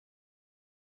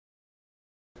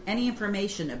Any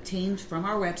information obtained from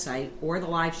our website or the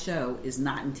live show is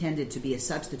not intended to be a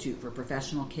substitute for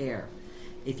professional care.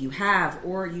 If you have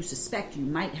or you suspect you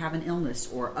might have an illness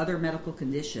or other medical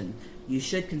condition, you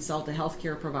should consult a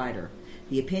healthcare provider.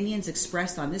 The opinions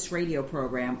expressed on this radio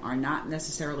program are not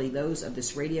necessarily those of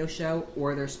this radio show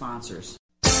or their sponsors.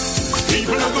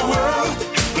 People of the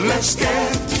world, let's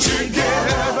get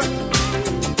together.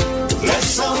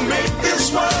 Let's all make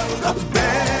this world a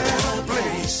better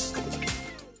place.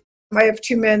 I have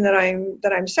two men that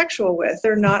I'm sexual with.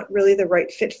 They're not really the right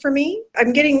fit for me.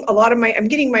 I'm getting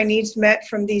my needs met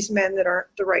from these men that aren't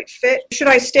the right fit. Should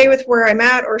I stay with where I'm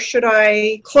at, or should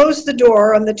I close the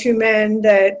door on the two men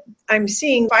that I'm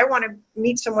seeing? If I want to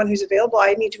meet someone who's available,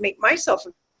 I need to make myself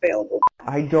available.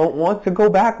 I don't want to go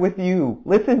back with you.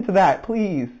 Listen to that,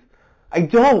 please. I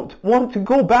don't want to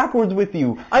go backwards with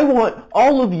you. I want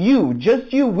all of you,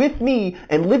 just you with me,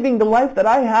 and living the life that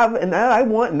I have and that I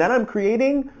want and that I'm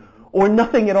creating, or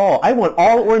nothing at all. I want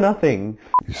all or nothing.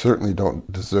 You certainly don't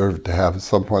deserve to have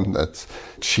someone that's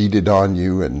cheated on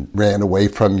you and ran away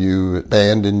from you,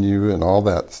 abandoned you, and all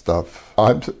that stuff.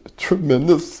 I'm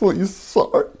tremendously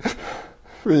sorry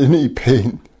for any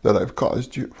pain that I've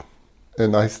caused you,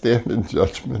 and I stand in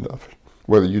judgment of it,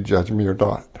 whether you judge me or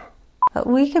not.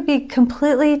 We could be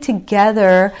completely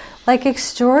together, like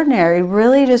extraordinary,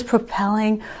 really just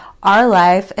propelling our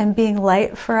life and being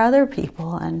light for other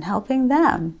people and helping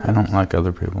them. I don't like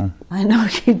other people. I know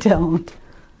you don't.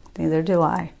 Neither do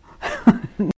I.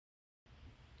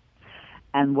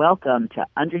 And welcome to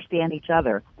Understand Each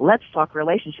Other. Let's talk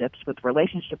relationships with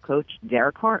relationship coach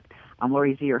Derek Hart. I'm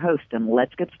Laurie Z, your host, and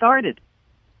let's get started.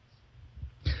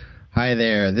 Hi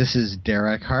there, this is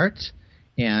Derek Hart,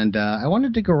 and I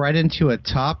wanted to go right into a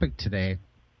topic today.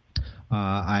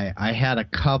 I had a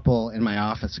couple in my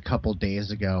office a couple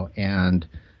days ago, and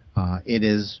it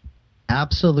is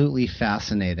absolutely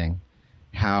fascinating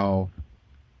how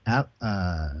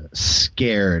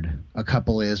scared a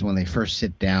couple is when they first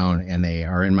sit down and they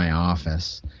are in my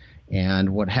office.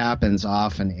 And what happens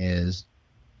often is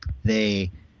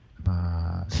they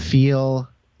feel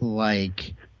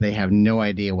like they have no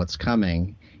idea what's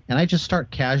coming, and I just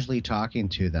start casually talking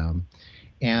to them,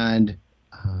 and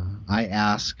I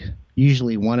ask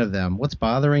usually one of them, what's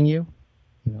bothering you?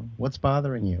 What's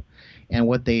bothering you? And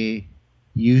what they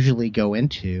usually go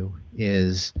into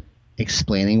is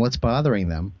explaining what's bothering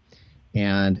them.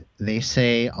 And they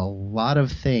say a lot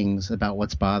of things about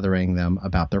what's bothering them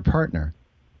about their partner.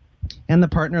 And the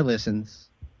partner listens.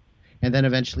 And then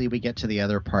eventually we get to the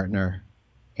other partner,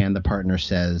 and the partner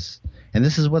says, and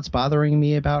this is what's bothering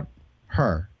me about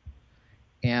her.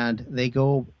 And they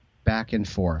go back and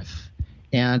forth.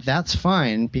 And that's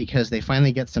fine because they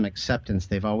finally get some acceptance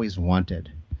they've always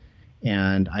wanted.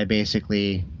 And I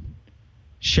basically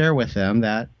share with them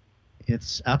that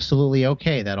it's absolutely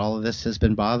okay that all of this has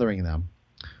been bothering them.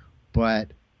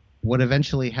 But what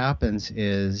eventually happens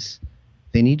is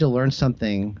they need to learn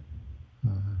something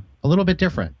a little bit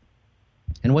different.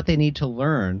 And what they need to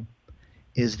learn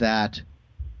is that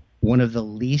one of the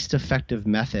least effective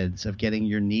methods of getting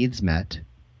your needs met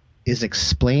is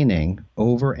explaining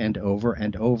over and over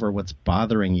and over what's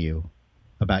bothering you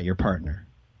about your partner.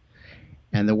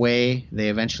 And the way they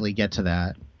eventually get to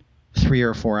that 3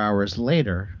 or 4 hours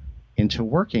later into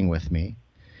working with me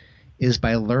is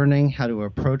by learning how to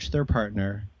approach their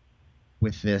partner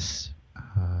with this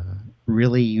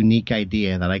really unique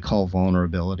idea that I call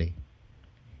vulnerability.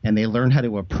 And they learn how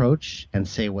to approach and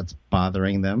say what's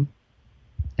bothering them.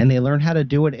 And they learn how to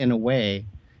do it in a way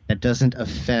that doesn't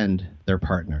offend their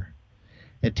partner.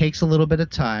 It takes a little bit of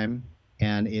time,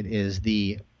 and it is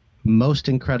the most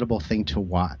incredible thing to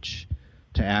watch,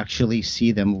 to actually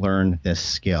see them learn this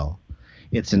skill.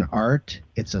 It's an art,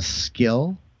 it's a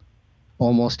skill.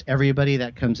 Almost everybody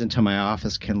that comes into my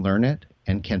office can learn it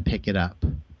and can pick it up.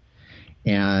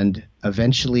 And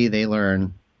eventually they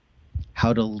learn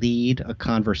how to lead a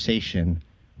conversation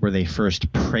where they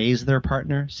first praise their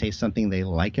partner, say something they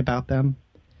like about them.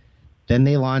 Then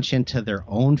they launch into their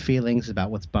own feelings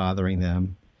about what's bothering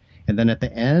them. And then at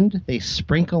the end, they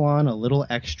sprinkle on a little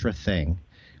extra thing,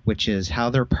 which is how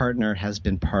their partner has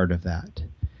been part of that.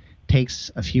 It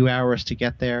takes a few hours to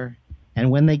get there.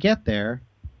 And when they get there,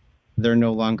 they're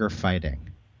no longer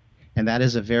fighting. And that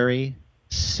is a very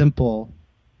simple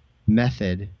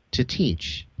method to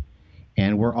teach.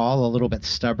 And we're all a little bit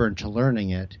stubborn to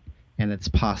learning it, and it's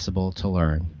possible to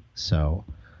learn. So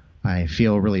I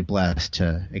feel really blessed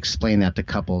to explain that to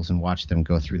couples and watch them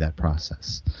go through that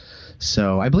process.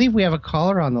 So I believe we have a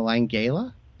caller on the line,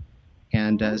 Gayla.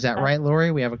 And is that right,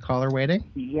 Laurie? We have a caller waiting?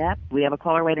 Yep, we have a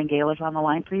caller waiting. Gayla's on the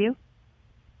line for you.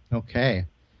 Okay.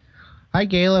 Hi,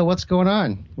 Gayla. What's going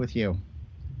on with you?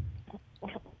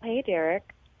 Hey,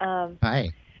 Derek. Hi.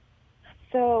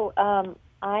 So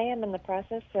I am in the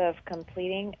process of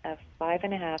completing a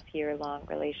 5.5-year-long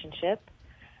relationship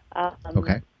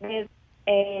Okay. with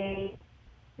a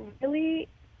really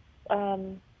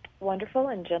wonderful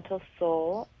and gentle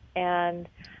soul, and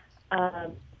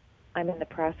I'm in the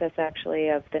process actually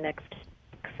of the next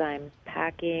weeks. I'm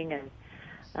packing and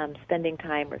spending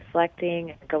time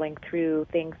reflecting and going through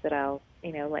things that I'll,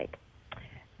 like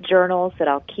journals that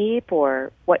I'll keep,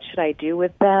 or what should I do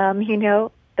with them,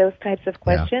 those types of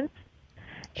questions.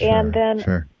 Sure, and then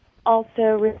sure.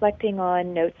 also reflecting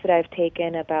on notes that I've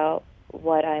taken about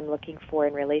what I'm looking for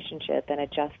in relationship, and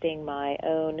adjusting my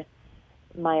own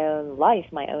life,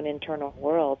 my own internal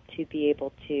world, to be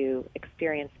able to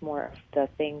experience more of the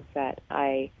things that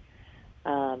I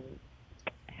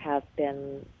have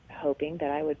been hoping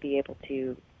that I would be able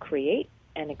to create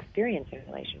and experience in a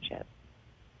relationship.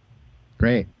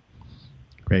 Great.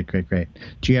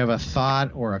 Do you have a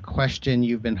thought or a question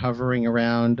you've been hovering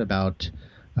around about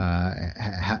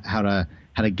how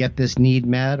to get this need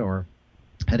met, or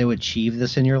how to achieve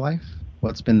this in your life?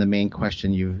 What's been the main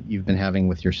question you've been having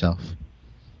with yourself?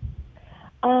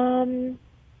 Well,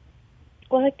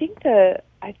 I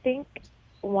think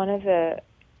one of the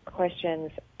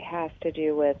questions has to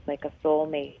do with like a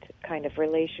soulmate kind of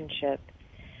relationship.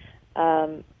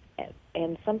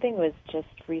 And something was just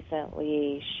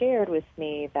recently shared with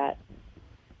me that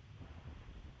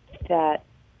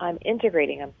I'm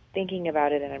integrating. I'm thinking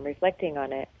about it and I'm reflecting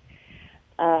on it.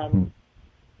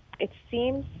 It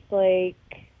seems like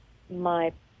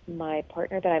my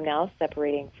partner that I'm now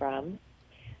separating from,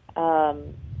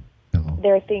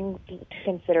 there are things to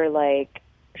consider, like,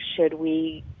 should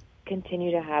we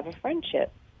continue to have a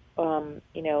friendship,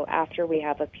 after we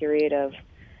have a period of,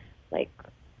 like,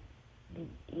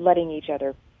 letting each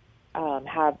other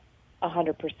have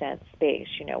 100% space,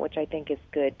 which I think is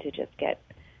good, to just get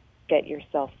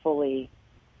yourself fully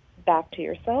back to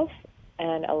yourself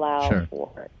and allow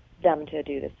for them to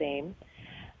do the same.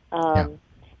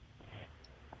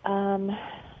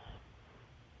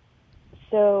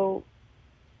 So,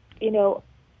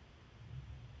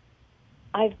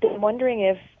 I've been wondering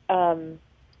if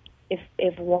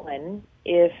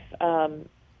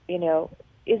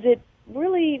is it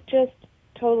really just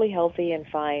totally healthy and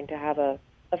fine to have a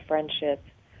friendship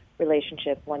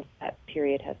relationship once that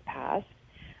period has passed?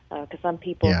 Because some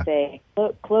people say,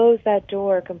 close that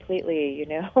door completely,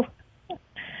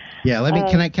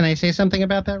 Yeah, can I say something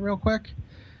about that real quick?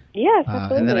 Yes,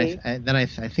 absolutely. And then I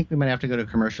think we might have to go to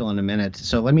commercial in a minute.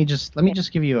 So let me just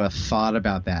give you a thought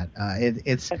about that.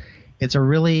 It's a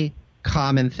really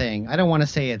common thing. I don't want to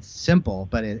say it's simple,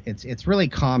 but it's really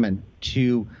common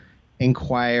to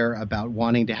inquire about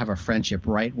wanting to have a friendship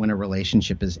right when a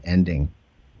relationship is ending.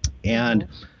 And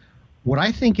what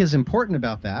I think is important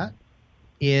about that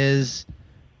is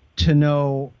to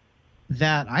know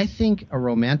that I think a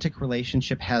romantic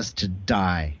relationship has to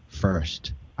die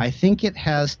first. I think it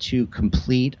has to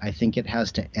complete. I think it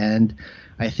has to end.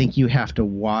 I think you have to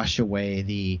wash away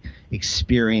the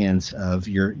experience of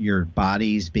your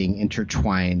bodies being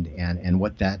intertwined and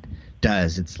what that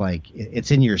does. It's like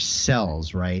it's in your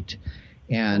cells, right?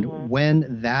 And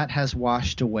when that has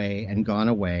washed away and gone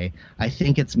away, I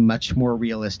think it's much more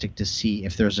realistic to see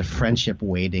if there's a friendship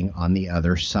waiting on the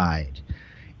other side.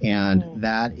 And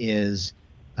that is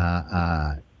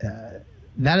a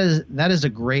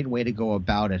great way to go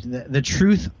about it. The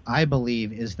truth, I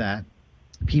believe, is that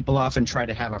people often try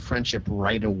to have a friendship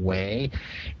right away,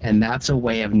 and that's a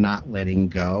way of not letting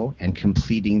go and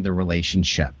completing the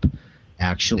relationship.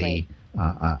 Actually,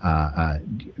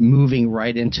 moving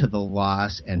right into the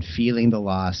loss and feeling the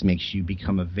loss makes you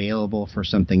become available for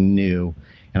something new,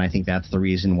 and I think that's the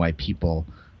reason why people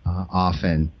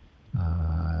often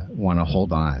want to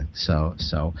hold on. So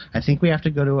I think we have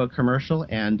to go to a commercial,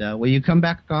 and will you come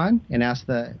back on and ask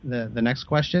the next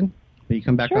question? Will you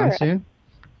come back on soon?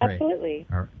 Absolutely.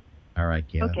 All right,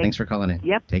 Gayla. Okay. Thanks for calling in.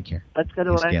 Yep. Take care. Let's go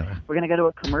to we're going to go to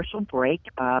a commercial break.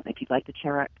 If you'd like to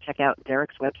check out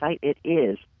Derek's website, it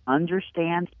is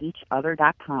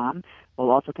understandeachother.com.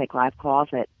 We'll also take live calls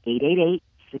at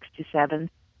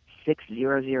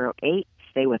 888-627-6008.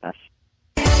 Stay with us.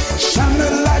 Shine the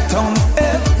light on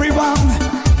everyone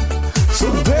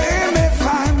so they may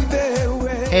find their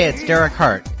way. Hey, it's Derek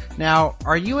Hart. Now,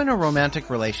 are you in a romantic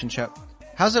relationship?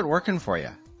 How's it working for you?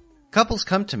 Couples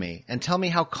come to me and tell me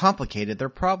how complicated their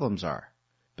problems are.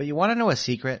 But you want to know a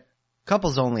secret?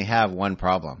 Couples only have one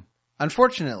problem.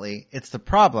 Unfortunately, it's the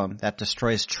problem that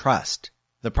destroys trust.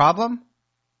 The problem?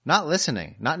 Not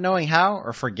listening, not knowing how,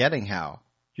 or forgetting how.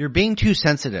 You're being too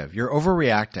sensitive. You're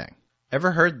overreacting.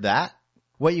 Ever heard that?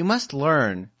 What you must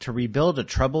learn to rebuild a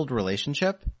troubled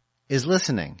relationship is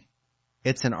listening.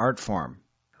 It's an art form.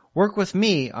 Work with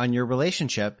me on your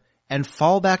relationship and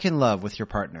fall back in love with your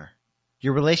partner.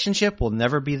 Your relationship will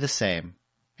never be the same,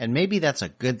 and maybe that's a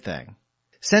good thing.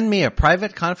 Send me a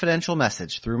private confidential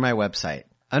message through my website,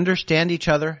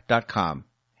 understandeachother.com,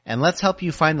 and let's help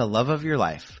you find the love of your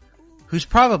life, who's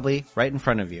probably right in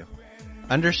front of you.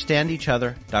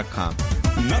 understandeachother.com.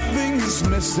 Nothing is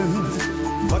missing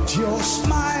but your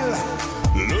smile.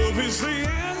 Love is the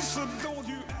answer, don't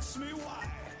you ask me why.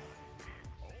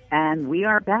 And we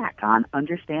are back on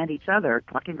Understand Each Other,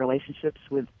 talking relationships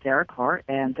with Derek Hart.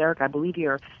 And Derek, I believe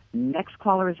your next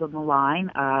caller is on the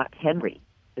line. Henry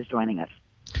is joining us.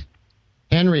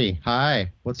 Henry,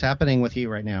 hi. What's happening with you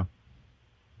right now?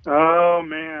 Oh,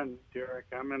 man, Derek,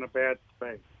 I'm in a bad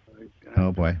space.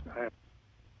 Oh, boy.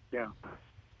 Yeah.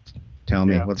 Tell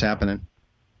me, what's happening?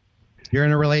 You're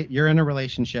in a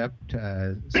relationship.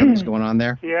 Something's going on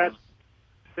there? Yes,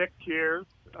 6 years.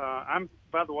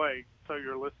 By the way, so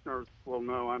your listeners will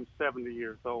know, I'm 70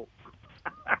 years old.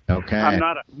 Okay. I'm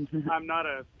not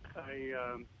a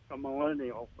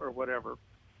millennial or whatever.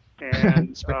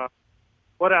 And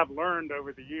what I've learned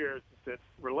over the years is that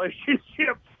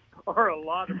relationships are a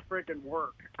lot of friggin'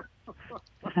 work.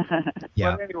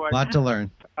 Yeah, but anyway, a lot to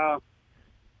learn.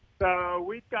 So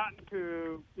we've gotten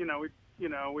to,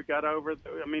 we got over. It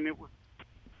was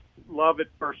love at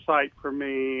first sight for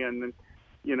me, and then,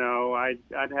 I'd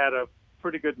had a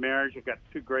pretty good marriage. I got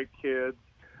 2 great kids,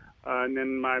 and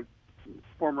then my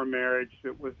former marriage,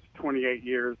 that was 28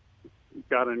 years,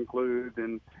 got to include,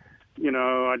 and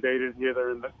I dated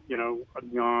hither and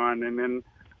yon, and then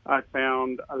I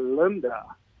found Linda,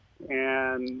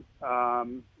 and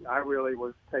I really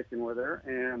was taken with her,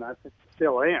 and I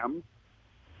still am.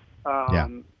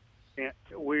 And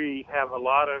we have a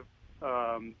lot of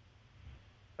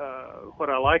what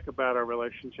I like about our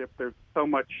relationship. There's so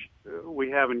much we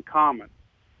have in common,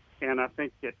 and I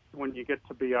think that when you get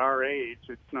to be our age,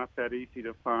 it's not that easy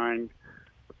to find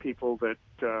people that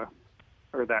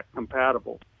are that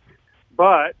compatible.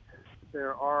 But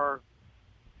there are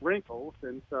wrinkles,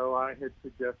 and so I had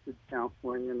suggested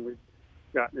counseling, and we've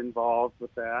gotten involved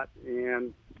with that,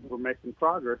 and we're making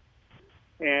progress.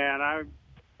 And I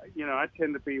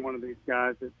tend to be one of these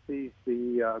guys that sees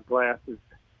the glass as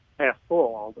half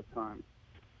full all the time.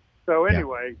 So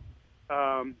anyway,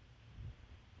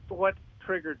 what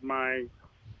triggered my,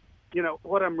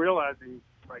 what I'm realizing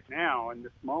right now in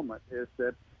this moment is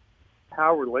that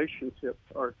how relationships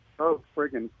are so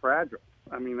friggin' fragile.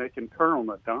 I mean, they can turn on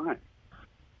a dime.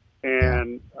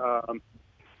 And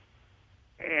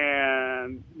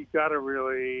you got to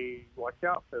really watch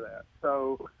out for that.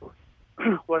 So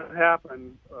what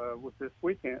happened was this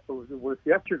weekend, was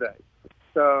yesterday.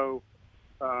 So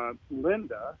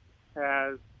Linda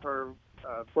has her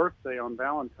birthday on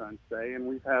Valentine's Day, and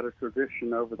we've had a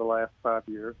tradition over the last 5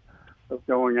 years of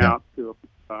going out to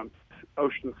a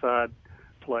oceanside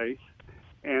place.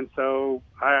 And so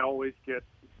I always get,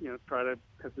 because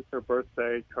it's her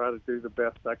birthday, try to do the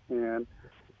best I can.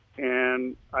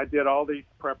 And I did all these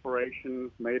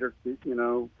preparations, made her,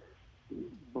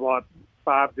 bought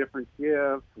 5 different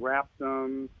gifts, wrapped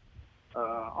them,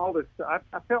 all this. I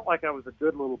felt like I was a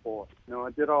good little boy. I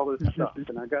did all this stuff,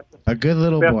 and I got a good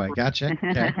little boy. Gotcha.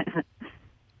 Okay.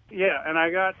 Yeah, and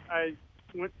I got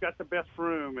the best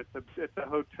room at the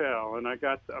hotel, and I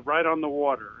got right on the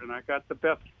water, and I got the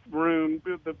best room,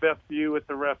 the best view at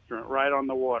the restaurant, right on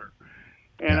the water.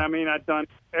 And I'd done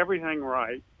everything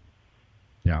right.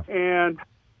 Yeah. And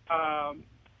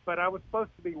but I was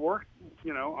supposed to be working,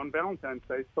 on Valentine's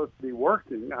Day, supposed to be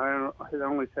working. I had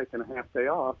only taken a half day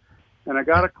off, and I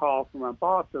got a call from my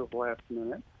boss at the last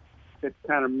minute. It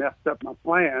kind of messed up my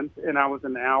plans, and I was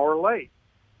an hour late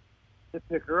to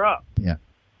pick her up. Yeah.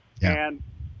 And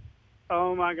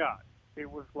oh my God, it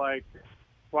was like,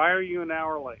 why are you an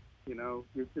hour late? You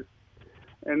just.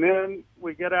 And then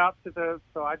we get out to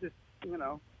so I just,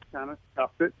 kind of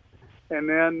stuffed it, and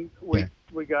then we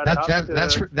got out.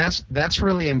 That's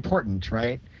really important,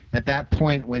 right? At that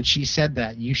point, when she said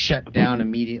that, you shut down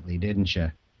immediately, didn't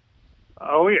you?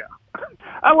 Oh yeah.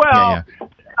 Well,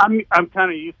 I'm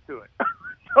kind of used to it,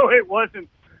 so it wasn't.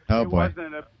 Oh boy. It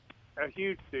wasn't a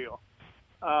huge deal.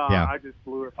 I just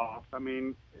blew it off.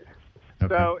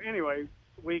 So anyway,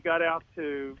 we got out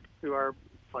to our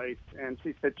place, and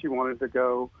she said she wanted to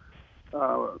go.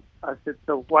 I said,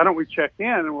 so why don't we check in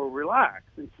and we'll relax?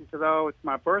 And she said, oh, it's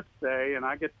my birthday, and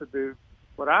I get to do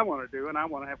what I want to do, and I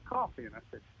want to have coffee. And I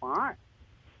said, fine.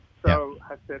 So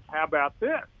I said, how about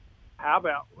this? how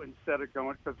about instead of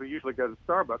going, because we usually go to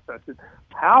Starbucks, I said,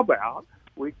 how about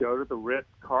we go to the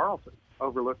Ritz-Carlton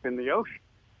overlooking the ocean?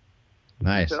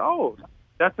 Nice. I said, oh,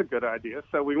 that's a good idea.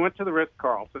 So we went to the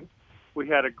Ritz-Carlton. We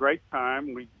had a great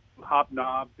time. We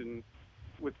hobnobbed and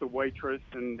with the waitress,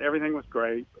 and everything was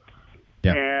great.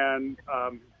 Yeah. And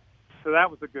so that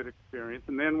was a good experience.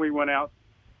 And then we went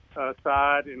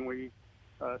outside and we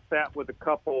sat with a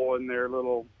couple in their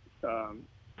little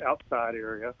outside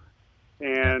area.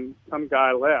 And some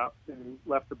guy left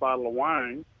a bottle of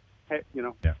wine,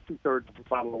 2/3 of a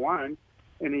bottle of wine,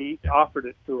 and he offered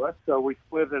it to us. So we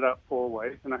split it up 4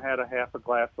 ways, and I had a half a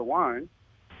glass of wine.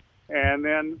 And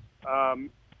then,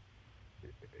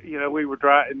 we were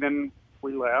dry, and then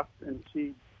we left, and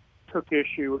she took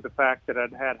issue with the fact that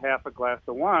I'd had half a glass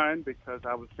of wine because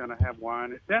I was going to have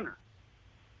wine at dinner.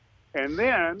 And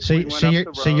then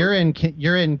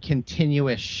you're in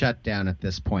continuous shutdown at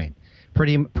this point.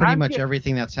 Pretty much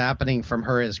everything that's happening from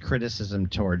her is criticism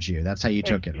towards you. That's how you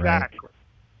took it, right?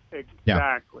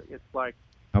 Exactly. Yeah. It's like,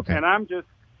 okay. And I'm just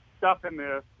stuffing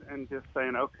this and just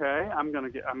saying, okay,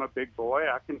 I'm a big boy.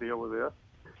 I can deal with this.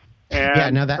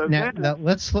 And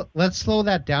let's slow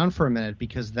that down for a minute,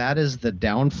 because that is the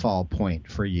downfall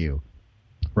point for you,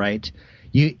 right?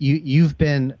 You've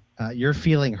been you're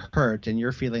feeling hurt, and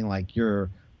you're feeling like you're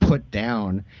put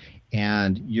down,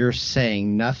 and you're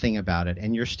saying nothing about it,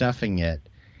 and you're stuffing it.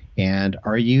 And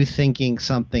are you thinking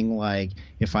something like,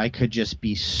 if I could just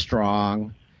be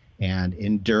strong and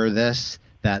endure this,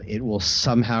 that it will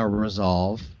somehow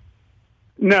resolve?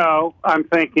 No, I'm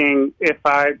thinking if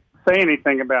I say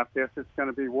anything about this, it's going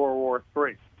to be World War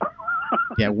III.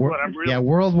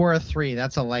 World War III.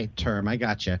 That's a light term. I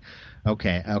gotcha.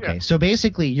 Okay. Yeah. So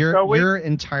basically, you're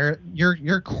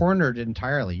you're cornered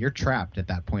entirely. You're trapped at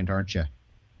that point, aren't you?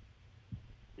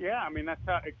 Yeah, I mean that's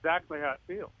exactly how it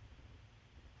feels.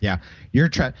 Yeah, you're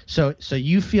trapped. So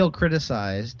you feel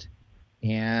criticized,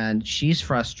 and she's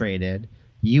frustrated.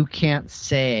 You can't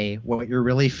say what you're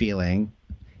really feeling,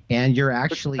 and you're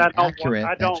actually accurate.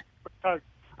 I don't, because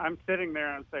I'm sitting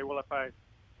there and say, well, if I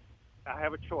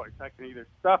have a choice, I can either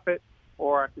stuff it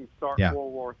or I can start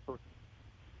World War III.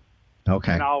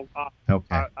 Okay. And I'll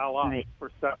Right.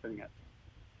 for stuffing it.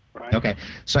 Right? Okay.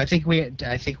 So I think we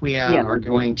are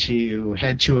going to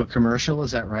head to a commercial.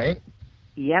 Is that right?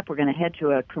 Yep, we're going to head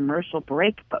to a commercial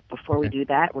break, but before we do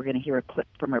that, we're going to hear a clip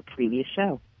from our previous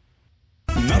show.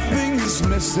 Nothing is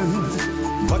missing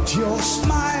but your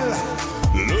smile.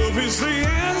 Love is the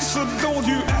answer, don't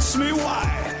you ask me why.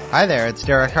 Hi there, it's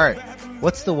Derek Hart.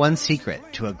 What's the one secret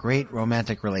to a great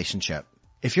romantic relationship?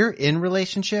 If you're in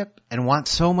relationship and want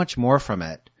so much more from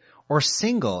it, or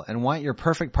single and want your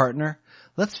perfect partner,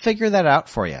 let's figure that out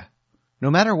for you.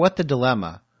 No matter what the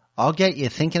dilemma, I'll get you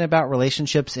thinking about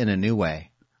relationships in a new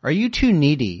way. Are you too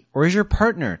needy, or is your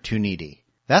partner too needy?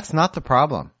 That's not the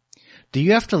problem. Do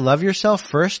you have to love yourself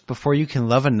first before you can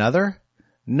love another?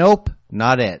 Nope,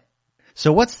 not it.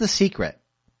 So what's the secret?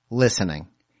 Listening.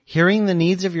 Hearing the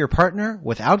needs of your partner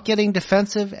without getting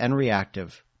defensive and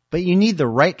reactive. But you need the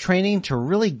right training to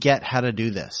really get how to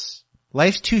do this.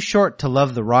 Life's too short to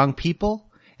love the wrong people,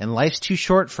 and life's too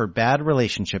short for bad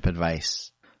relationship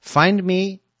advice. Find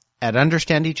me at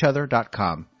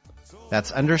understandeachother.com.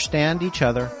 That's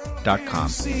understandeachother.com.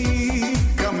 See,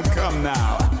 come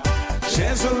now.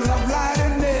 There's a love light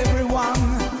in everyone.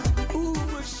 Ooh,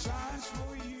 it shines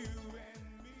for you and me.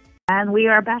 And we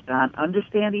are back on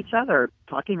Understand Each Other,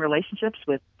 talking relationships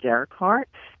with Derek Hart.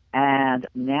 And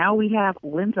now we have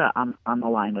Linda on the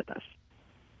line with us.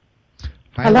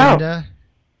 Hi, Hello. Linda.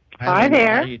 Hi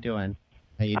there. How are you doing?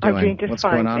 I'm doing just What's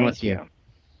fine, going on thank with you?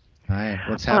 Hi.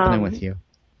 What's happening with you?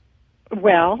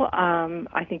 Well,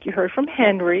 I think you heard from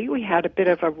Henry. We had a bit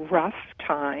of a rough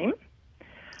time.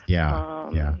 Yeah.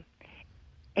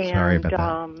 And, Sorry about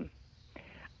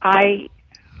that.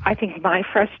 I think my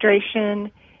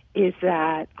frustration is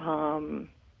that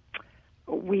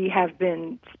we have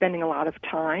been spending a lot of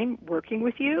time working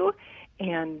with you,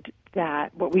 and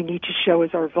that what we need to show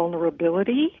is our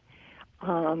vulnerability,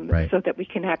 so that we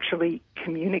can actually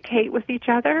communicate with each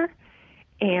other.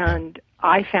 And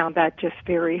I found that just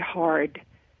very hard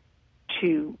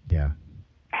to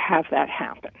have that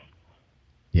happen.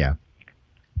 Yeah.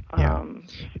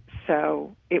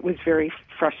 So it was very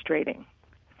frustrating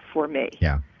for me.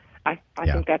 Yeah. I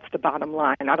think that's the bottom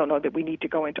line. I don't know that we need to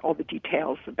go into all the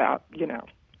details about,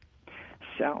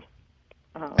 so.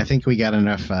 I think we got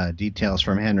enough details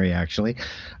from Henry, actually.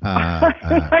 I'm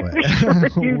sure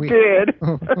you did.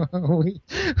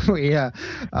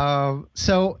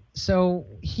 So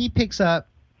he picks up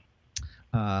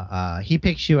he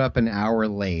picks you up an hour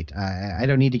late. I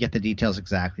don't need to get the details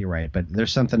exactly right, but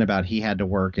there's something about he had to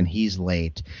work and he's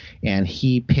late, and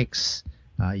he picks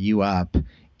you up.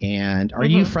 And are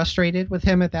you frustrated with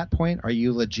him at that point? Are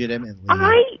you legitimately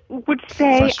I would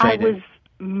say frustrated? I was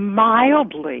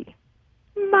mildly.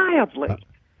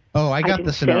 I got didn't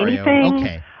the scenario. Say anything.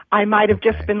 Okay. I might have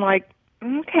just been like,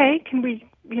 okay, can we,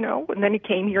 and then he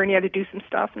came here and he had to do some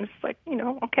stuff, and it's like,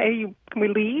 okay, can we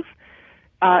leave?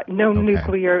 No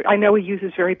nuclear. I know he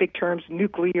uses very big terms,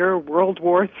 nuclear, World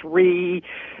War III,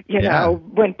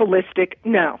 went ballistic.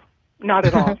 No, not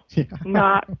at all.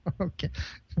 Not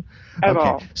at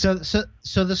all. So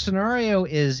the scenario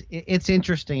is, it's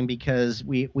interesting because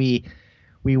we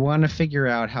want to figure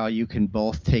out how you can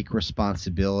both take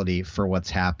responsibility for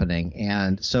what's happening.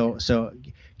 And so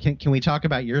can we talk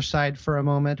about your side for a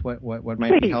moment? What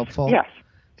might be helpful? Yes.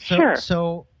 Sure.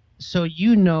 So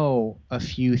a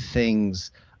few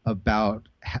things about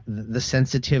the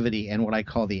sensitivity and what I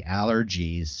call the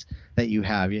allergies that you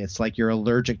have. It's like you're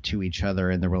allergic to each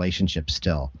other in the relationship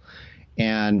still.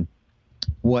 And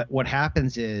what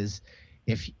happens is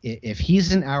if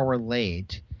he's an hour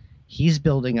late, he's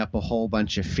building up a whole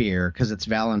bunch of fear because it's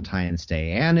Valentine's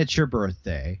Day and it's your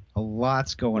birthday. A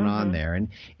lot's going on there.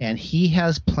 And he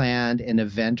has planned an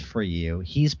event for you.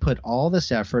 He's put all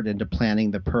this effort into planning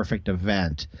the perfect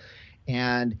event.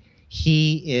 And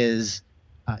he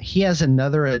has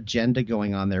another agenda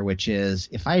going on there, which is,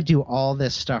 if I do all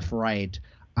this stuff right,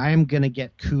 I'm going to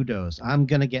get kudos. I'm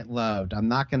going to get loved. I'm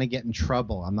not going to get in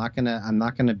trouble. I'm not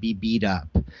going to be beat up.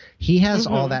 He has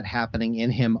all that happening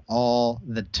in him all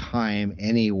the time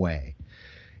anyway.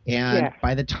 And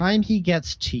by the time he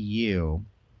gets to you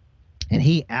and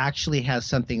he actually has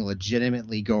something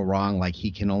legitimately go wrong, like he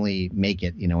can only make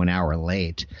it, an hour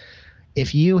late,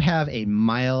 if you have a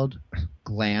mild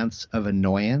glance of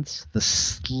annoyance, the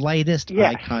slightest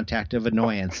eye contact of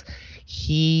annoyance,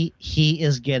 he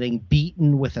is getting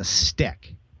beaten with a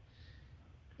stick,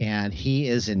 and he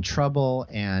is in trouble,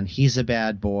 and he's a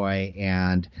bad boy,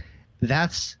 and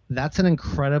that's an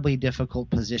incredibly difficult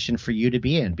position for you to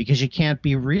be in, because you can't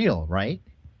be real, right?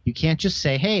 You can't just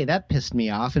say, hey, that pissed me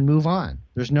off, and move on.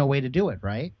 There's no way to do it,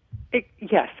 right?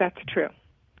 Yes, that's true.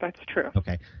 That's true.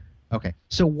 Okay.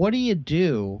 So what do you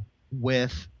do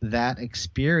with that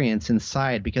experience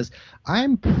inside? Because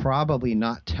I'm probably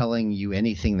not telling you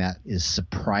anything that is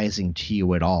surprising to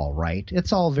you at all, right?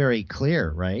 It's all very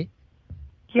clear, right?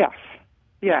 Yes.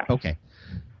 Yeah. Okay.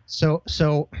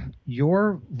 So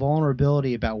your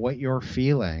vulnerability about what you're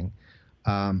feeling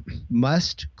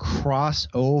must cross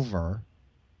over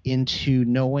into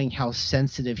knowing how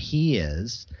sensitive he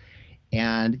is,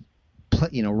 and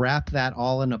wrap that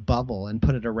all in a bubble and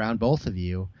put it around both of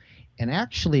you. And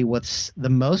actually what's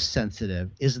the most sensitive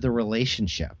is the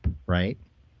relationship, right?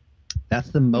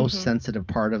 That's the most sensitive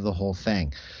part of the whole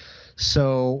thing.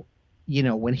 So,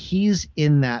 when he's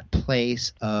in that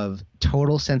place of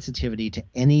total sensitivity to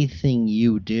anything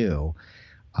you do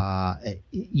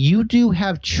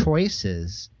have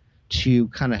choices to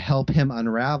kind of help him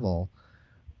unravel.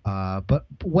 But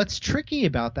what's tricky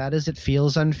about that is it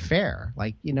feels unfair.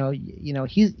 Like,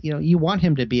 he's, you want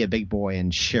him to be a big boy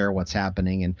and share what's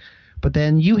happening, but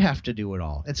then you have to do it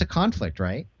all. It's a conflict,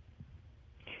 right?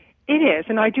 It is,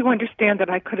 and I do understand that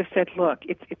I could have said, look,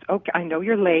 it's okay. I know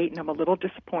you're late, and I'm a little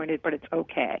disappointed, but it's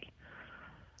okay.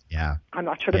 Yeah. I'm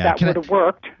not sure that would have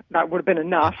worked. That would have been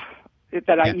enough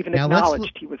that I even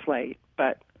acknowledged he was late.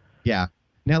 But yeah.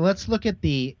 Now let's look at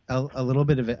a little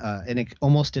bit of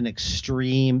almost an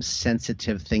extreme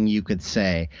sensitive thing you could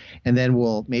say, and then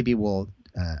we'll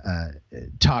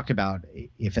talk about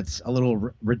if it's a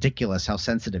little ridiculous how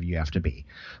sensitive you have to be.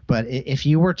 But if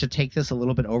you were to take this a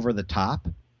little bit over the top,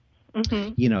 what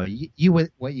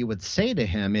you would say to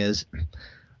him is,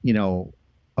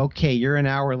 okay, you're an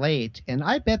hour late, and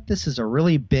I bet this is a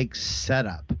really big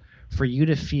setup for you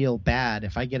to feel bad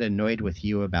if I get annoyed with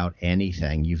you about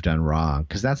anything you've done wrong,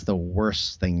 because that's the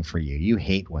worst thing for you. You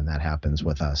hate when that happens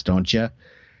with us, don't you?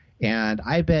 And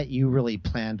I bet you really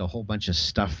planned a whole bunch of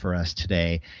stuff for us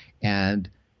today. And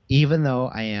even though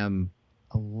I am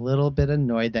a little bit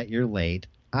annoyed that you're late,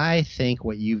 I think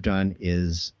what you've done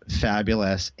is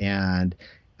fabulous. And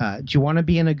do you want to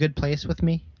be in a good place with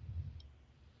me?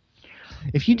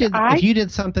 If you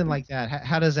did something like that,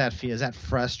 how does that feel? Is that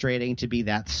frustrating to be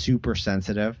that super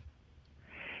sensitive?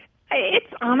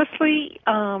 It's honestly,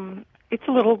 it's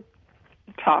a little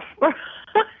tough.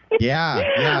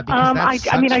 Yeah. Because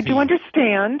I do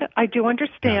understand.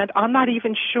 Yeah. I'm not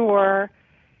even sure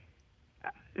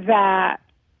that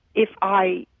if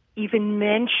I even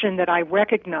mention that I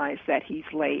recognize that he's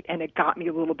late, and it got me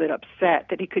a little bit upset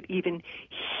that he could even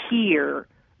hear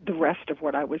the rest of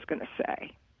what I was going to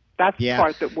say. That's the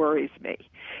part that worries me.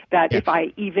 That if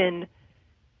I even,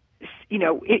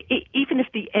 even if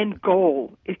the end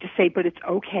goal is to say, but it's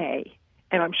okay,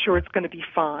 and I'm sure it's going to be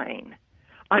fine,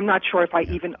 I'm not sure if I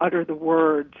even utter the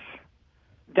words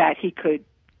that he could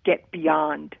get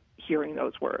beyond hearing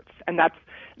those words. And that's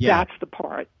the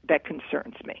part that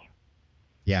concerns me.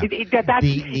 Yeah.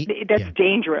 That's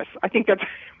dangerous. I think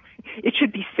it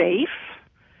should be safe.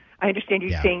 I understand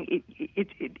you saying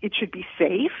it should be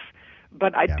safe,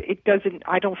 but it doesn't.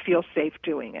 I don't feel safe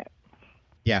doing it.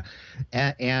 Yeah,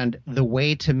 and the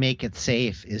way to make it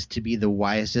safe is to be the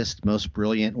wisest, most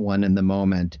brilliant one in the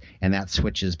moment, and that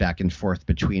switches back and forth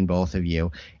between both of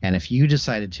you. And if you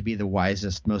decided to be the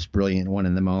wisest, most brilliant one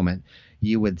in the moment,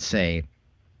 you would say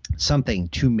something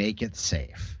to make it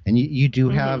safe. And you do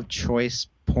have choice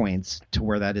points to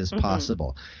where that is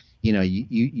possible.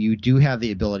 You do have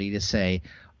the ability to say,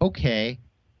 okay,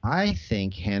 I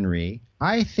think, Henry,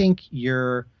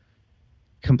 you're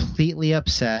completely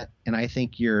upset, and I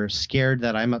think you're scared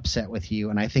that I'm upset with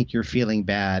you, and I think you're feeling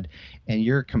bad, and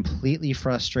you're completely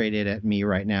frustrated at me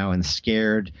right now and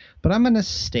scared, but I'm going to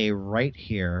stay right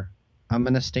here. I'm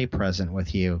going to stay present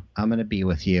with you. I'm going to be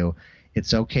with you.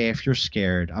 It's okay if you're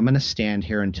scared. I'm going to stand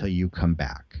here until you come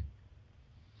back.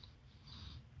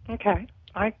 Okay.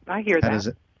 I hear that. How does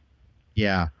it?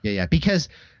 Yeah. Because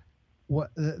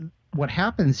what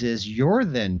happens is you're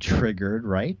then triggered,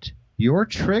 right? You're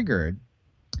triggered.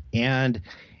 And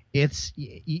it's,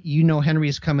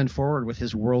 Henry's coming forward with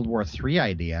his World War III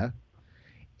idea.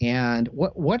 And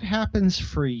what happens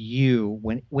for you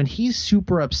when he's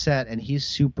super upset and he's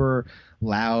super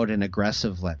loud and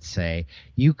aggressive, let's say,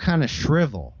 you kind of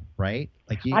shrivel, right?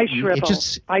 Like I shrivel.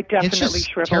 I definitely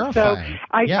shrivel. Terrifying. So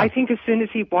I think as soon as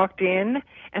he walked in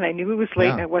and I knew he was late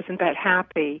and I wasn't that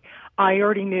happy, I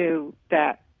already knew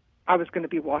that I was going to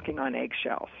be walking on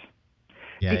eggshells.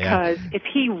 Because if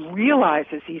he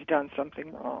realizes he's done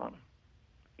something wrong,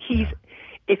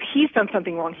 if he's done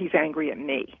something wrong, he's angry at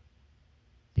me.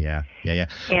 Yeah.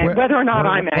 And whether or not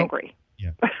I'm angry.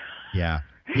 Yeah.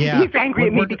 He's angry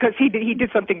at me because he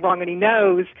did something wrong and he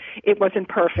knows it wasn't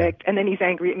perfect, and then he's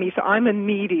angry at me. So I'm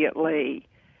immediately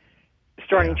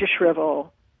starting to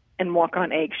shrivel and walk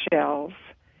on eggshells.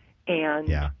 And,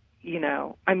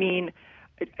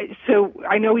 so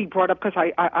I know he brought up,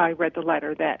 because I read the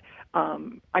letter, that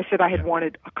I said I had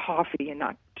wanted a coffee and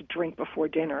not to drink before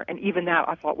dinner. And even that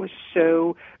I thought was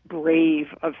so brave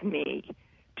of me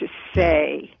to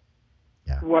say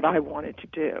what I wanted to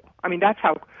do. I mean, that's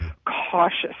how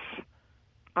cautious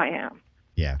I am.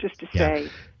 Yeah. Just to say,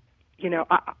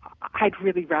 I'd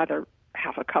really rather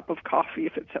have a cup of coffee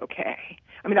if it's okay.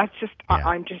 I mean, that's just,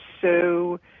 I'm just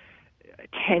so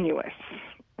tenuous.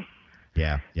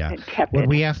 Yeah. And tepid. What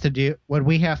we have to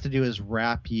do is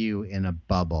wrap you in a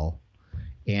bubble.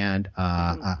 And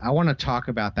I want to talk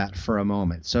about that for a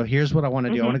moment. So here's what I want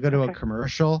to do. I want to go to a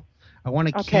commercial. I want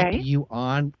to keep you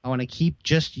on. I want to keep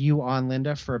just you on,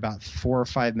 Linda, for about 4 or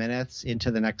 5 minutes into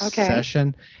the next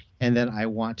session. And then I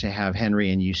want to have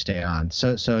Henry and you stay on.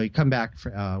 So you come back.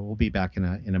 We'll be back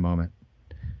in a moment.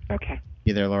 Okay.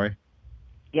 You there, Laurie?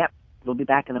 Yep. We'll be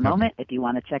back in a moment. If you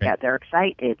want to check out Derek's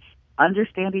site, it's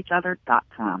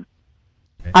understandeachother.com.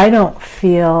 I don't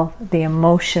feel the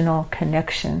emotional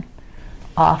connection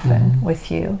often with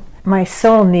you. My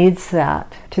soul needs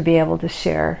that to be able to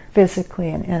share physically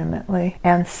and intimately.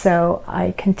 And so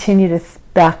I continue to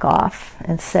back off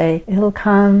and say, it'll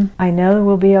come. I know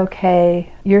we'll be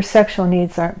okay. Your sexual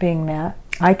needs aren't being met.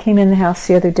 I came in the house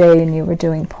the other day and you were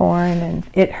doing porn, and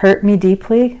it hurt me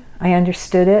deeply. I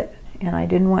understood it, and I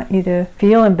didn't want you to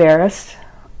feel embarrassed.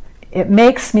 It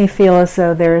makes me feel as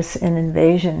though there's an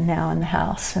invasion now in the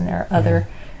house, and there are other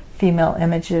female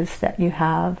images that you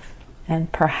have,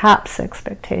 and perhaps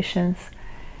expectations.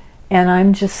 And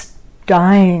I'm just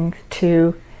dying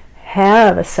to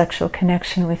have a sexual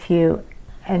connection with you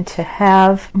and to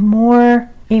have more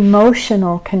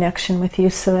emotional connection with you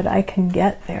so that I can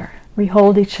get there. We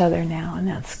hold each other now, and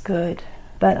that's good.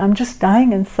 But I'm just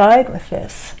dying inside with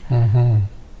this.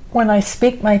 When I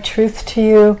speak my truth to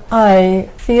you, I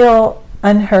feel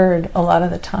unheard a lot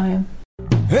of the time.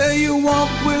 Hey, you walk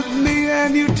with me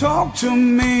and you talk to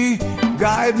me,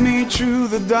 guide me through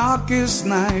the darkest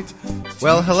night.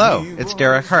 Well, hello, it's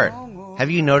Derek Hart.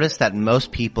 Have you noticed that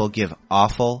most people give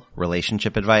awful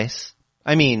relationship advice?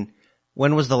 I mean,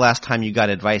 when was the last time you got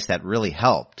advice that really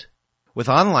helped? With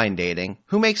online dating,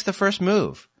 who makes the first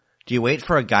move? Do you wait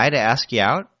for a guy to ask you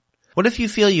out? What if you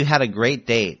feel you had a great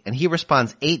date and he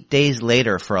responds 8 days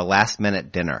later for a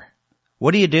last-minute dinner?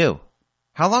 What do you do?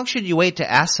 How long should you wait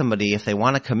to ask somebody if they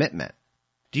want a commitment?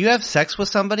 Do you have sex with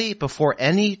somebody before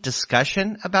any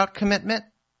discussion about commitment?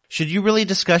 Should you really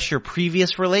discuss your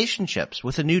previous relationships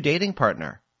with a new dating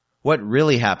partner? What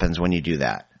really happens when you do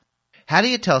that? How do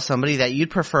you tell somebody that you'd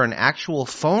prefer an actual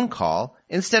phone call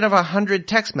instead of 100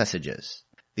 text messages?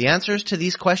 The answers to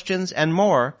these questions and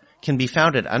more can be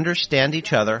found at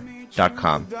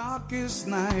understandeachother.com. Darkest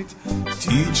night,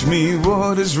 teach me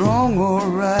what is wrong or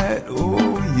right.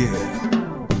 Oh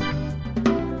yeah.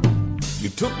 You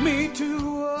took me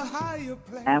to a higher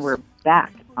place. And we're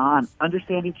back on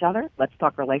Understand Each Other. Let's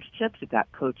talk relationships. We've got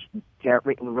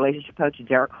relationship coach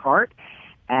Derek Hart,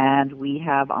 and we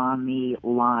have on the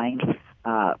line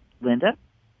Linda.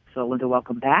 So, Linda,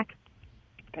 welcome back.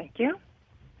 Thank you.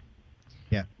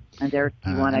 Yeah. And Derek, do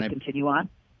you want to continue on?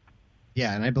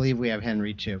 Yeah, and I believe we have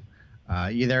Henry too.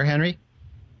 You there, Henry?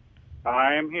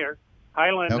 I am here.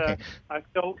 Hi, Linda. Okay. I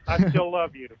still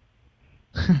love you.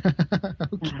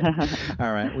 Okay.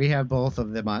 All right, we have both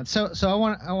of them on. So I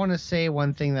want to say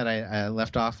one thing that I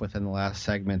left off with in the last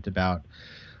segment about,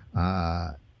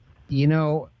 the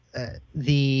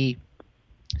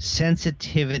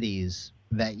sensitivities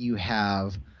that you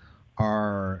have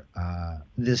are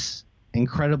this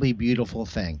incredibly beautiful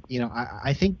thing.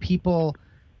 I think people,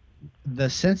 the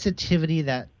sensitivity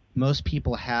that most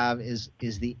people have is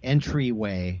the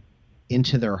entryway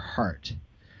into their heart.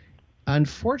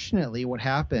 Unfortunately, what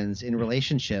happens in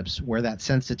relationships where that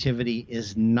sensitivity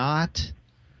is not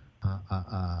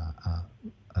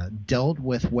dealt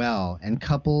with well, and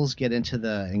couples get into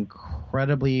the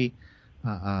incredibly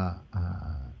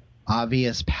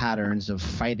obvious patterns of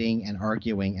fighting and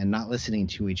arguing and not listening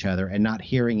to each other and not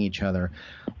hearing each other,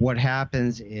 what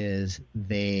happens is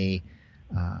they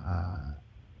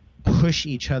push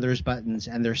each other's buttons,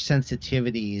 and their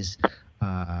sensitivities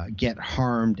get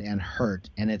harmed and hurt,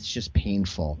 and it's just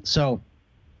painful. So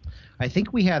I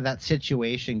think we have that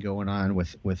situation going on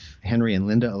with Henry and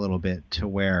Linda a little bit, to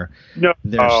where not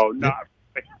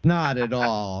at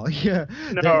all. Yeah,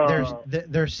 No.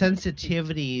 Their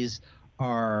sensitivities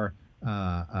are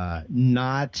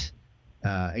not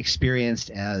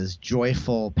experienced as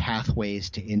joyful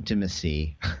pathways to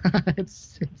intimacy,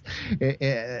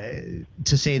 to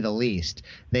say the least.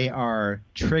 They are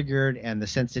triggered, and the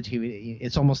sensitivity,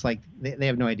 it's almost like they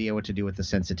have no idea what to do with the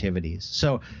sensitivities.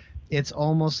 So it's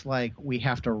almost like we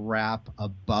have to wrap a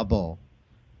bubble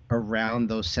around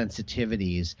those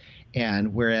sensitivities,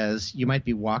 and whereas you might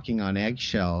be walking on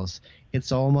eggshells,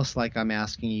 it's almost like I'm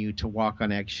asking you to walk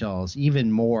on eggshells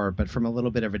even more, but from a little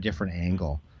bit of a different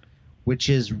angle, which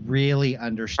is really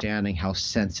understanding how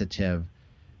sensitive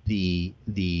the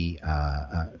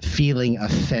feeling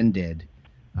offended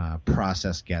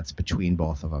process gets between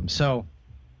both of them. So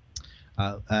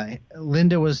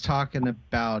Linda was talking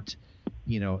about,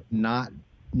 not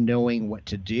knowing what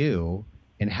to do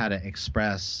and how to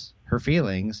express her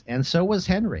feelings, and so was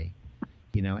Henry.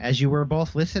 As you were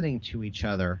both listening to each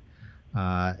other,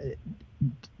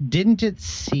 didn't it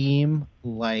seem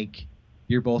like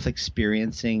you're both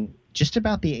experiencing just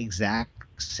about the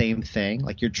exact same thing?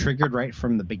 Like you're triggered right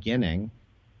from the beginning,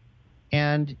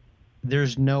 and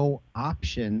there's no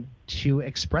option to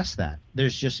express that.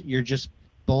 You're just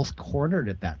both cornered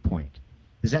at that point.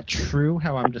 Is that true,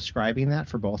 how I'm describing that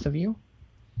for both of you?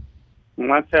 Well,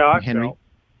 that's how I Henry, felt.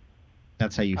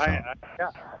 that's how you felt. Yeah,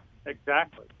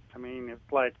 exactly. I mean,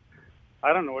 it's like,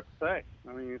 I don't know what to say.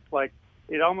 I mean, it's like,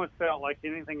 it almost felt like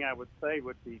anything I would say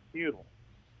would be futile.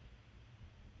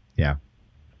 Yeah.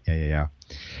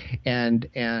 And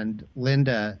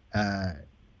Linda,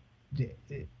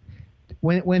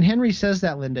 when Henry says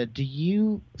that, Linda, do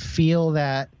you feel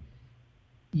that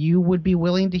you would be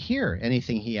willing to hear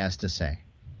anything he has to say?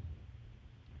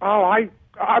 Oh, I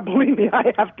believe me,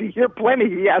 I have to hear plenty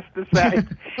he has to say.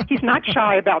 He's not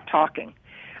shy about talking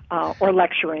or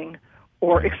lecturing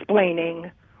or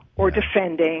explaining or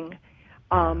defending.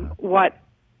 What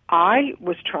I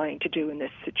was trying to do in this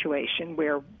situation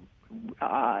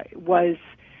was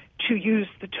to use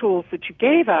the tools that you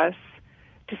gave us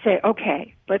to say,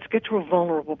 okay, let's get to a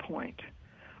vulnerable point.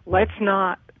 Let's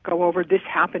not go over this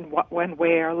happened, what, when,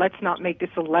 where. Let's not make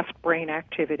this a left brain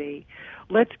activity.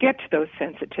 Let's get to those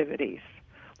sensitivities.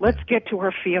 Let's get to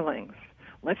our feelings.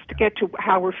 Let's get to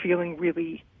how we're feeling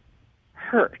really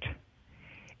hurt.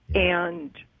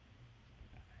 And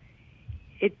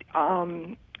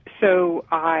so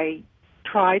I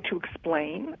tried to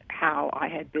explain how I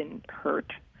had been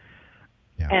hurt.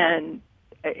 Yeah.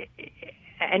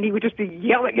 And he would just be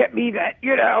yelling at me that,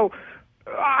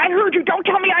 I heard you, don't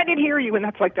tell me I didn't hear you. And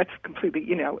that's completely,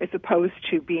 as opposed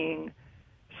to being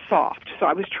soft. So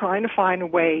I was trying to find a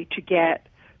way to get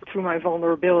through my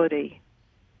vulnerability,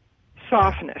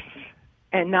 softness,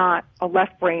 and not a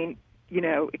left brain,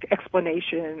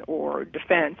 explanation or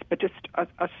defense, but just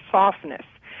a softness.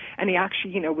 And he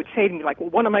actually, would say to me, like, well,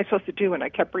 what am I supposed to do? And I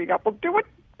kept bringing up, well, do it.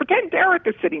 Pretend Derek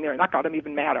is sitting there. And that got him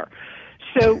even madder.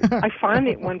 So I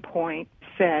finally at one point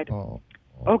said,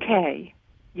 okay,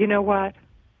 you know what?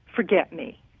 Forget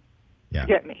me. Yeah.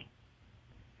 Forget me.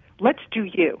 Let's do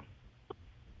you.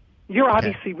 You're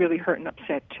obviously really hurt and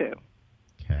upset too.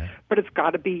 Okay. But it's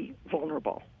got to be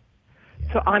vulnerable.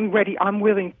 Yeah. So I'm ready. I'm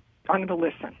willing. I'm going to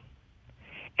listen.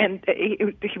 And he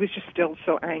was just still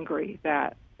so angry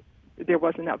that there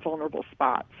wasn't that vulnerable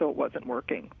spot, so it wasn't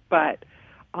working. But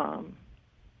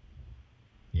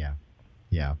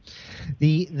yeah.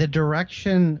 The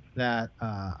direction that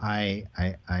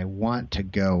I want to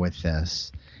go with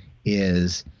this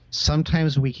is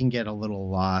sometimes we can get a little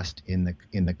lost in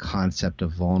the concept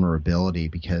of vulnerability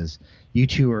because you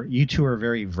two are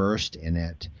very versed in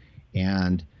it,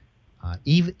 and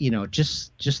even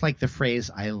just like the phrase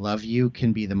 "I love you"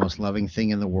 can be the most loving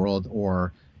thing in the world,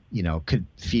 or could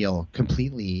feel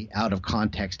completely out of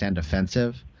context and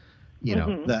offensive.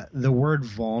 The word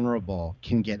vulnerable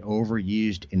can get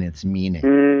overused in its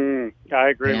meaning. I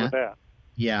agree with that.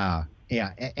 Yeah.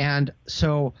 And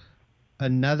so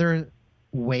another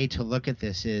way to look at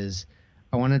this is,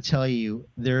 I want to tell you,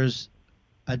 there's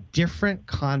a different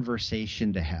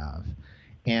conversation to have,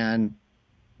 and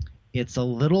it's a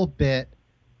little bit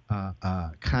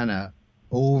kind of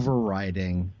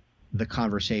overriding the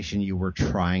conversation you were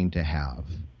trying to have.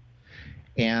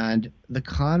 And the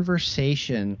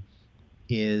conversation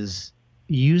is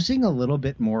using a little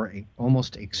bit more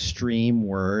almost extreme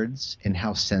words in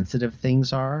how sensitive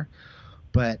things are,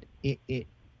 but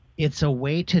it's a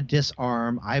way to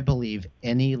disarm, I believe,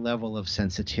 any level of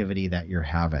sensitivity that you're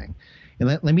having. And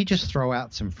let me just throw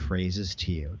out some phrases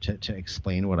to you to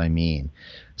explain what I mean.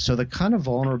 So the kind of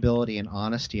vulnerability and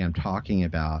honesty I'm talking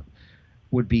about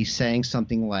would be saying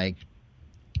something like,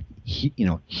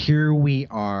 here we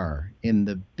are in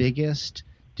the biggest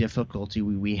difficulty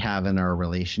we have in our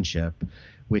relationship,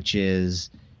 which is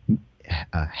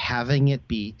having it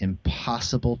be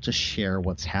impossible to share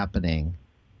what's happening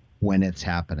when it's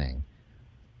happening.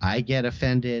 I get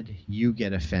offended, you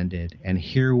get offended, and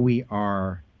here we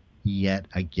are yet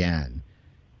again.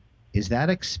 Is that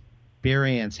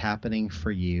experience happening for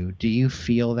you? Do you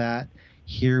feel that?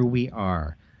 Here we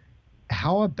are.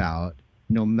 How about,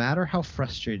 no matter how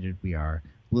frustrated we are,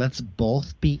 let's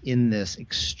both be in this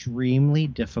extremely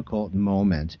difficult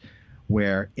moment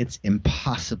where it's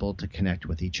impossible to connect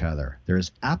with each other.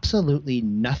 There's absolutely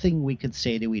nothing we could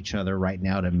say to each other right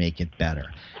now to make it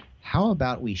better. How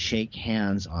about we shake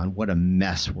hands on what a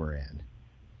mess we're in?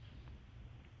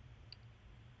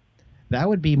 That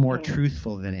would be more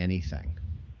truthful than anything.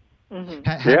 Mm-hmm.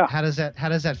 How does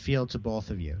that feel to both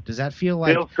of you? Does that feel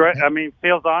like... Feels great. I mean,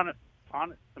 feels honest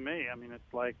to me. I mean,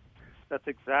 it's like, that's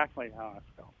exactly how I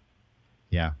felt.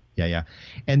 Yeah.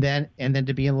 And then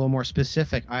to be a little more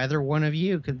specific, either one of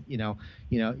you could,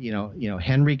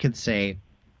 Henry could say,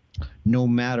 no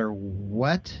matter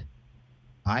what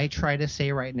I try to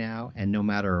say right now, and no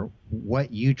matter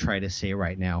what you try to say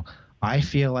right now, I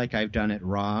feel like I've done it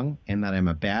wrong and that I'm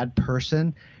a bad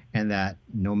person, and that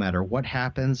no matter what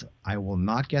happens, I will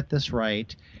not get this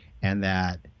right, and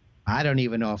that I don't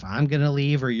even know if I'm going to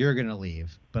leave or you're going to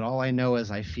leave. But all I know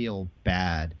is I feel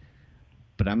bad.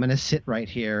 But I'm going to sit right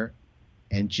here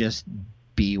and just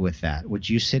be with that. Would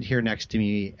you sit here next to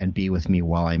me and be with me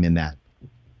while I'm in that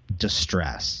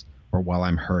distress or while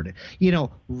I'm hurt?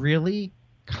 Really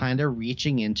kind of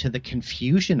reaching into the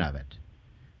confusion of it,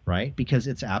 right? Because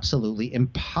it's absolutely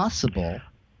impossible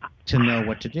to know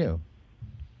what to do.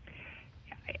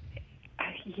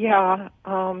 Yeah.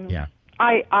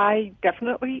 I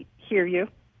definitely hear you.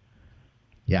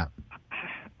 Yeah.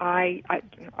 I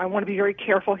want to be very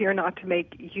careful here not to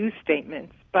make you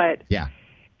statements, but yeah.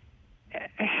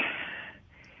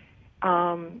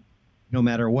 No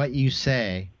matter what you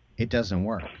say, it doesn't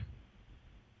work.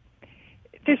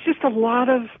 There's just a lot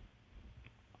of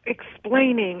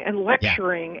explaining and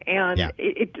lecturing, and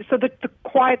so the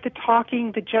quiet, the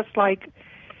talking, the just like,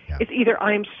 it's either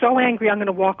I'm so angry I'm going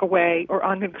to walk away, or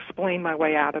I'm going to explain my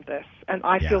way out of this. And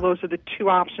I feel those are the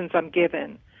two options I'm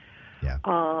given. Yeah.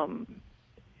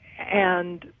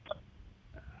 And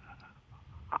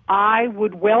I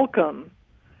would welcome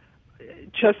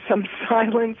just some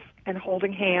silence and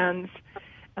holding hands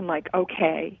and like,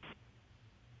 okay,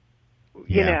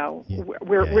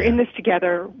 we're in this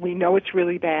together. We know it's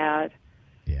really bad.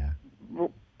 Yeah.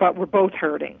 But we're both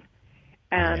hurting.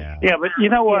 And but you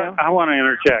know what? I want to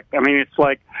interject. I mean, it's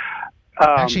like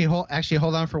Actually,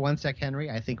 hold on for 1 sec, Henry.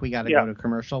 I think we got to go to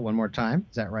commercial one more time.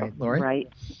 Is that right, Laurie? Right.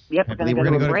 Yep. I believe we're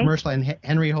going to go to commercial. And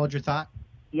Henry, hold your thought.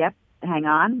 Yep. Hang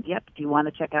on. Yep. Do you want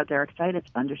to check out Derek's site? It's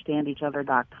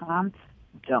understandeachother.com.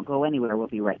 Don't go anywhere. We'll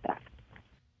be right back.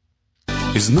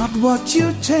 It's not what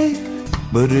you take,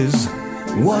 but it's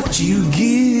what you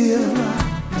give.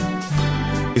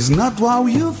 It's not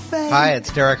what you think. Hi,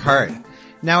 it's Derek Hart.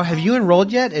 Now, have you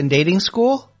enrolled yet in dating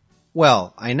school?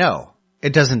 Well, I know.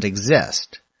 It doesn't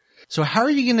exist. So how are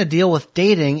you going to deal with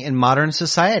dating in modern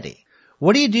society?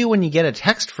 What do you do when you get a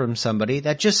text from somebody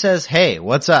that just says, hey,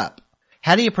 what's up?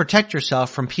 How do you protect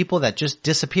yourself from people that just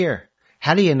disappear?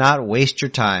 How do you not waste your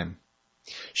time?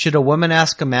 Should a woman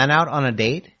ask a man out on a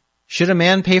date? Should a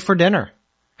man pay for dinner?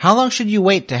 How long should you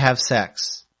wait to have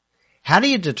sex? How do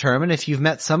you determine if you've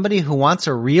met somebody who wants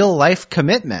a real life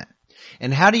commitment?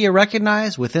 And how do you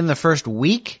recognize within the first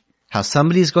week how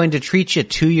somebody's going to treat you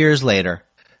 2 years later?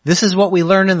 This is what we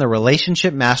learn in the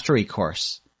Relationship Mastery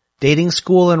course. Dating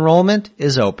school enrollment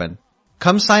is open.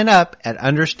 Come sign up at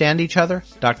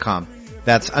understandeachother.com.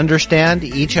 That's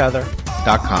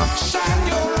understandeachother.com. Shine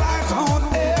your light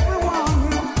on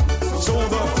everyone so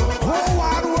the whole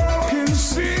wide world can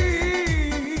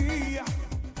see.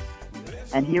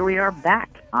 And here we are back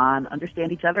on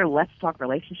Understand Each Other. Let's talk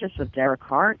relationships with Derek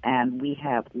Hart. And we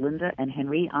have Linda and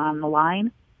Henry on the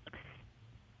line.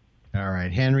 All right,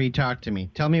 Henry, talk to me.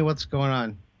 Tell me what's going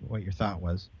on, what your thought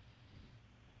was.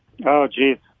 Oh,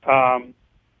 geez.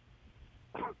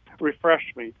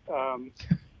 Refresh me.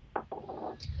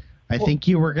 I think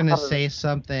you were going to say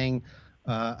something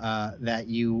that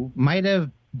you might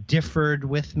have differed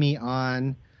with me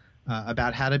on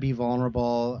about how to be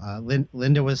vulnerable.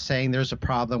 Linda was saying there's a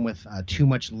problem with too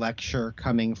much lecture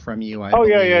coming from you.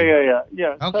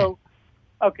 Yeah.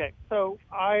 Okay. So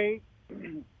I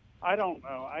don't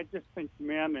know. I just think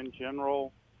men in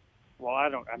general. Well,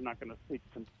 I'm not going to speak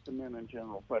to men in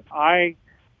general, but I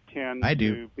tend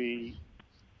to be.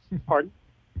 Pardon?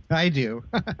 I do.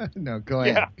 No, go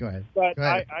ahead. Yeah. Go ahead. But go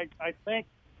ahead. I think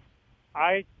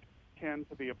I tend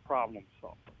to be a problem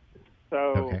solver. So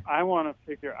Okay. I want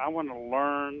to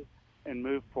learn and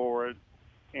move forward,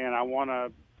 and I want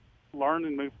to learn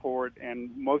and move forward, and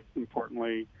most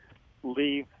importantly,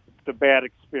 leave the bad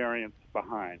experience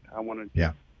behind. I want to.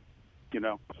 Yeah.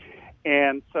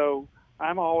 And so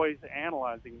I'm always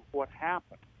analyzing what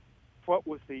happened. What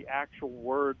was the actual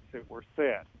words that were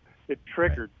said that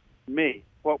triggered me?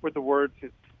 What were the words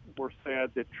that were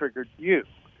said that triggered you?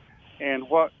 And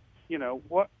what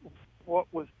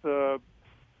was the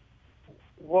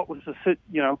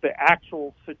the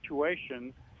actual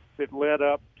situation that led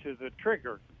up to the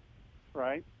trigger,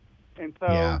 right? And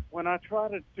so when I try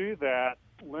to do that,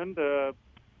 Linda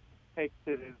takes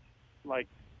it as like,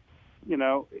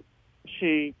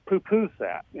 she poo-poos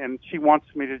that, and she wants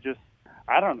me to just,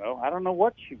 I don't know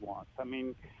what she wants. I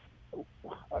mean,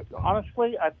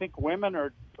 honestly, I think women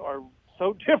are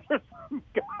so different from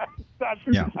guys.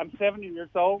 I'm 70 years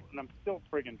old, and I'm still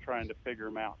friggin' trying to figure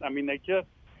them out. I mean,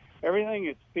 everything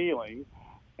is feeling,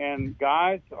 and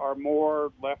guys are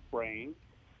more left-brained,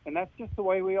 and that's just the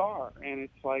way we are. And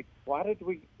it's like, why did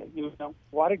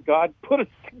God put us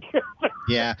together?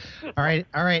 Yeah. All right,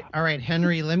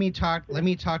 Henry, let me talk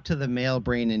to the male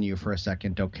brain in you for a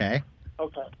second, okay?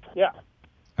 Okay. Yeah.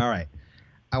 All right.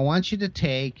 I want you to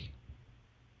take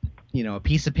a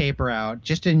piece of paper out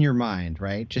just in your mind,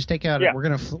 right? Just take out we're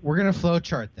going to flow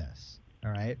chart this, all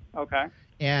right? Okay.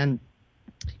 And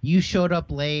you showed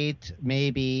up late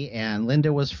maybe, and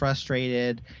Linda was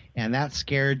frustrated, and that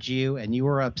scared you, and you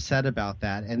were upset about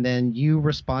that, and then you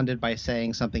responded by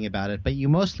saying something about it, but you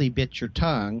mostly bit your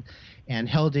tongue and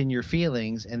held in your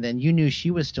feelings, and then you knew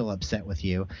she was still upset with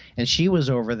you, and she was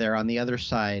over there on the other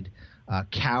side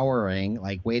cowering,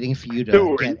 like waiting for you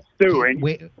to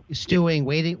stewing,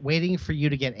 waiting for you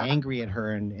to get angry at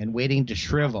her and waiting to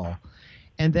shrivel.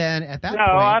 And then at that point,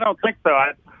 no, I don't think so.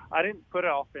 I didn't put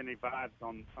off any vibes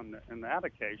on that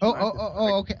occasion.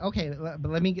 Okay.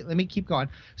 But let me keep going.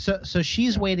 So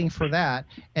she's waiting for that,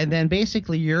 and then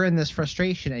basically you're in this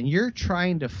frustration, and you're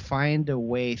trying to find a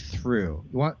way through.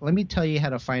 Let me tell you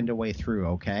how to find a way through.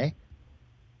 Okay.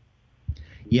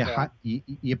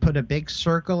 You put a big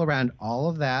circle around all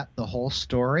of that, the whole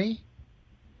story,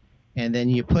 and then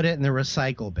you put it in the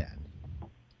recycle bin.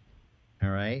 All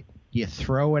right? You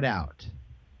throw it out.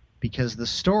 Because the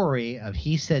story of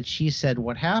he said, she said,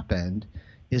 what happened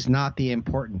is not the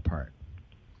important part.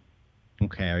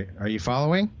 Okay, are you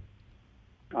following?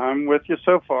 I'm with you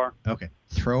so far. Okay,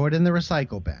 throw it in the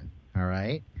recycle bin, all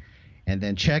right? And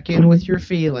then check in with your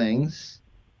feelings,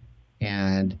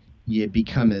 and you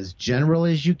become as general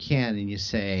as you can, and you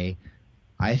say,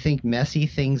 I think messy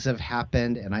things have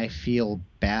happened, and I feel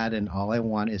bad, and all I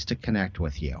want is to connect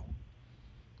with you.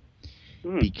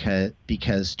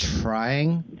 Because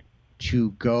trying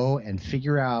to go and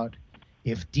figure out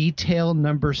if detail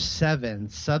number 7,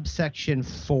 subsection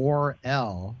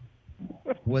 4L,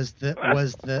 was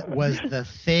the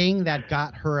thing that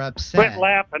got her upset. Quit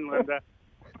laughing, Linda.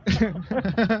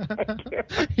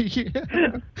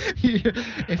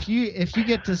 If you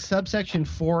get to subsection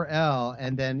 4L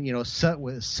and then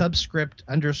with subscript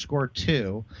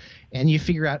 _2, and you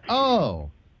figure out, oh,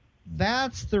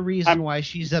 that's the reason why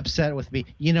she's upset with me.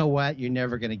 You know what? You're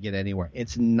never going to get anywhere.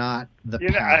 It's not the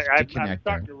path to connecting. I'm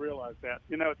starting to realize that.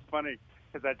 It's funny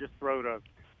because I just wrote a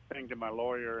thing to my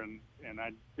lawyer, and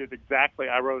I did exactly.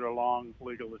 I wrote a long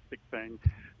legalistic thing,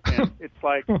 and it's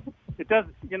like it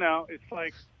doesn't. It's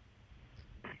like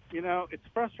it's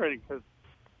frustrating because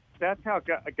that's how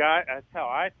a guy. That's how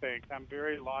I think. I'm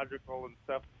very logical and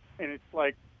stuff, and it's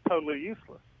like totally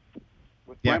useless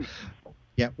with women.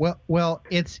 Yeah, well,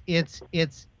 it's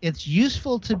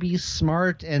useful to be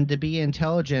smart and to be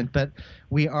intelligent, but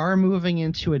we are moving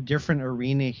into a different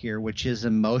arena here, which is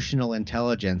emotional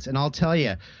intelligence. And I'll tell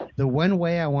you, the one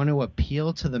way I want to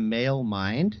appeal to the male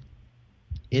mind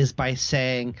is by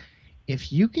saying,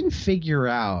 if you can figure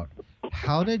out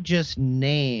how to just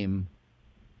name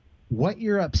what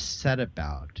you're upset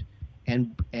about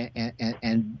and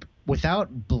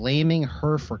without blaming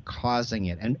her for causing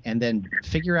it, and then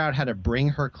figure out how to bring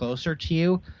her closer to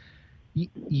you,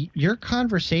 your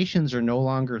conversations are no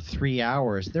longer 3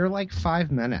 hours. They're like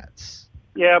 5 minutes.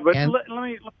 Yeah, but let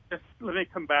me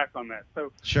come back on that.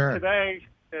 So sure. Today,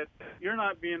 you're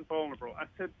not being vulnerable. I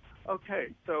said, okay,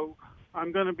 so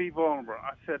I'm going to be vulnerable.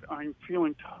 I said, I'm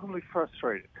feeling totally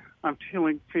frustrated. I'm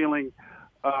feeling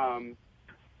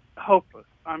hopeless.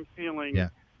 I'm feeling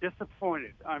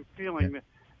disappointed. I'm feeling this.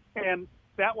 And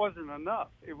that wasn't enough.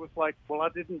 It was like, well, I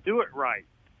didn't do it right.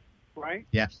 Right?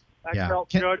 Yes. I felt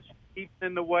judged even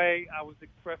in the way I was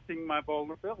expressing my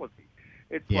vulnerability.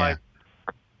 It's like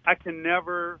I can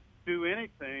never do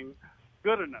anything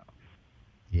good enough.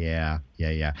 Yeah.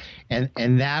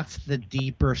 And that's the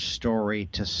deeper story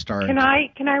to start. Can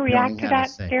I react to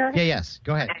that, Derek? Yeah, yes.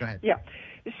 Go ahead. Yeah.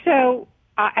 So,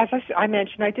 as I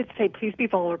mentioned, I did say, please be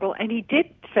vulnerable, and he did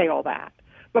say all that.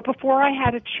 But before I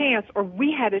had a chance, or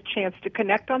we had a chance to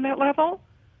connect on that level,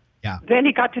 then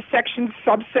he got to section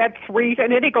subset 3,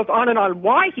 and then he goes on and on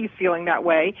why he's feeling that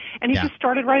way, and he just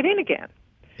started right in again.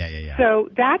 Yeah. So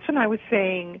that's when I was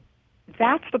saying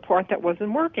that's the part that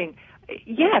wasn't working.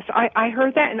 Yes, I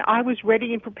heard that, and I was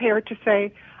ready and prepared to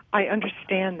say, I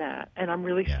understand that, and I'm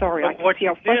really sorry. I can see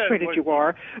how frustrated you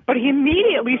are. But he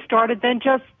immediately started then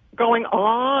just going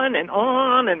on and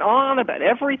on and on about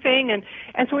everything, and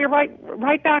so we were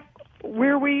right back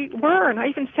where we were. And I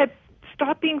even said,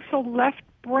 stop being so left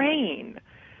brain.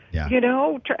 And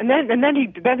then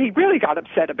he really got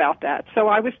upset about that. So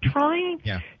I was trying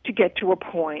to get to a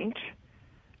point,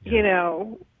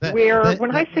 where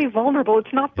when I say vulnerable,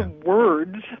 it's not the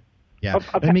words. Yeah.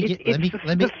 It's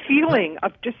the feeling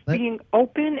of just being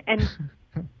open and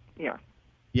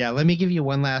Yeah, let me give you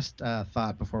one last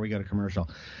thought before we go to commercial.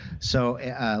 So,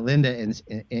 Linda,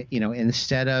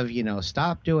 instead of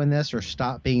stop doing this or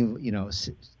stop being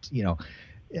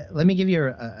let me give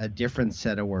you a different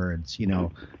set of words.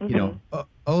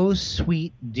 Oh,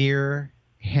 sweet dear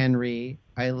Henry,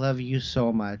 I love you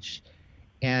so much,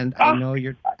 and I know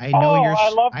you're. I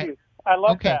love you. I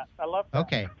love that. I love that.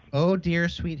 Okay. Oh, dear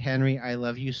sweet Henry, I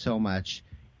love you so much,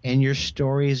 and your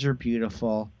stories are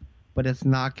beautiful, but it's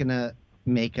not gonna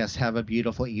make us have a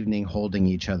beautiful evening holding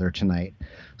each other tonight.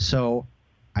 So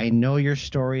I know your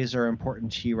stories are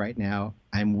important to you right now.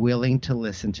 I'm willing to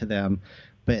listen to them,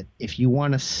 but if you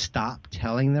want to stop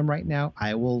telling them right now,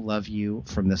 I will love you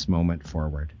from this moment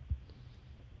forward.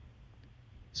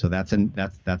 So that's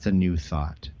a new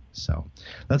thought. So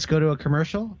let's go to a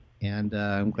commercial, and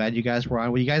I'm glad you guys were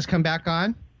on. Will you guys come back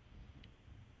on?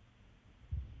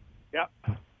 Yeah.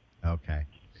 Okay.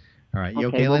 All right. You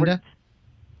okay, Linda?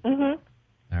 Mm-hmm.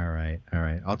 All right.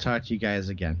 I'll talk to you guys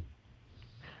again.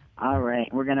 All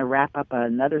right. We're going to wrap up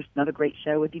another great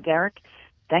show with you, Derek.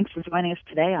 Thanks for joining us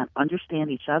today on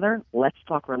Understand Each Other. Let's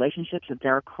Talk Relationships with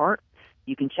Derek Hart.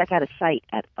 You can check out his site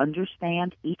at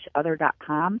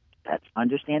understandeachother.com. That's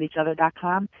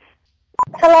understandeachother.com.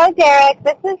 Hello, Derek.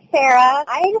 This is Sarah.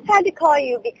 I just had to call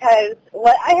you because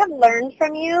what I have learned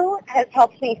from you has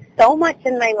helped me so much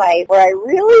in my life where I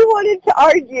really wanted to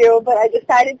argue, but I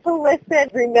decided to listen,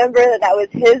 remember that was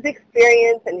his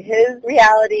experience and his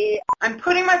reality. I'm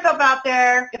putting myself out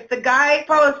there. If the guy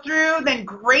follows through, then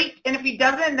great. And if he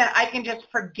doesn't, then I can just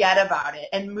forget about it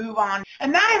and move on.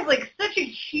 And that is like such a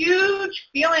huge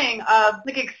feeling of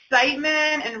like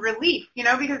excitement and relief, you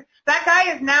know, because that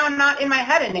guy is now not in my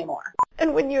head anymore.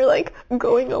 And when you're like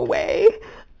going away,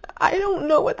 I don't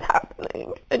know what's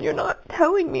happening, and you're not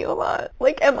telling me a lot.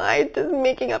 Like, am I just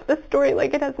making up this story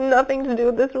like it has nothing to do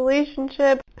with this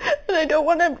relationship? And I don't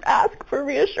want to ask for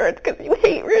reassurance because you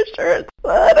hate reassurance.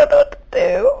 I don't know what to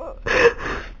do.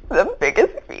 The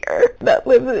biggest fear that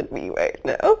lives in me right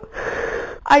now.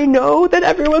 I know that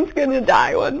everyone's going to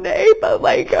die one day, but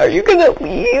like, are you going to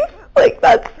leave? Like,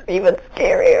 that's even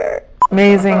scarier.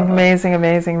 Amazing, amazing,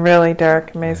 amazing. Really,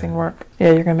 Derek, amazing work. Yeah,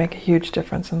 you're going to make a huge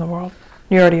difference in the world.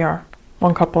 You already are,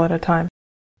 one couple at a time.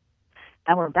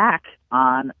 And we're back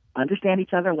on Understand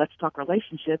Each Other, Let's Talk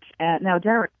Relationships. And now,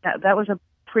 Derek, that was a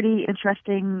pretty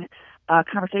interesting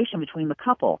conversation between the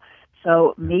couple.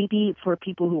 So maybe for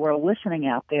people who are listening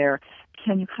out there,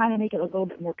 can you kind of make it a little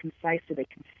bit more concise so they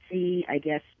can see, I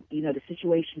guess, you know, the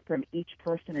situation from each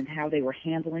person and how they were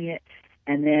handling it,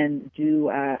 and then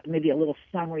do maybe a little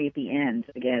summary at the end,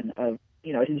 again, of,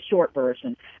 you know, in the short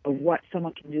version of what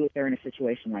someone can do if they're in a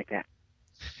situation like that?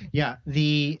 Yeah,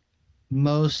 the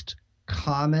most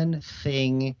common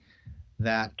thing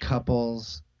that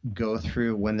couples go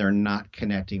through when they're not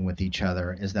connecting with each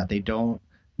other is that they don't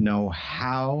know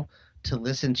how to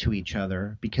listen to each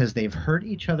other because they've hurt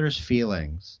each other's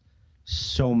feelings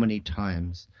so many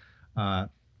times.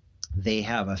 They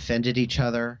have offended each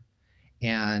other,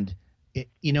 and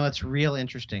it's real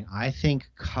interesting. I think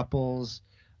couples,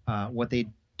 what they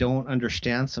don't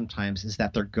understand sometimes is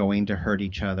that they're going to hurt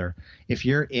each other. If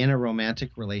you're in a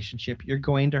romantic relationship, you're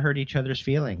going to hurt each other's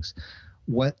feelings.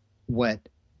 What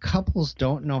couples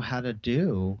don't know how to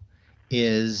do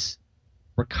is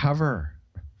recover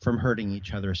from hurting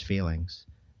each other's feelings.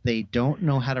 They don't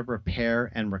know how to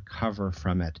repair and recover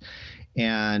from it.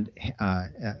 And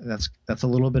that's a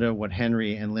little bit of what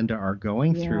Henry and Linda are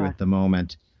going through at the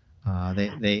moment.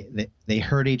 They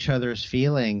hurt each other's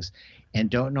feelings and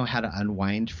don't know how to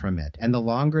unwind from it. And the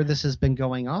longer this has been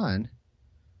going on,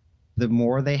 the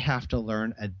more they have to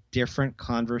learn a different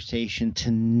conversation to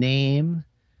name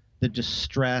the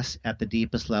distress at the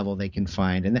deepest level they can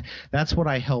find. And that's what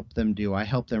I help them do. I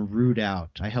help them root out.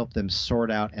 I help them sort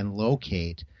out and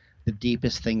locate the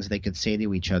deepest things they could say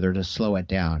to each other to slow it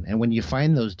down. And when you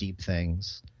find those deep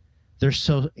things, they're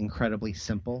so incredibly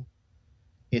simple.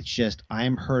 It's just,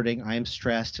 I'm hurting, I'm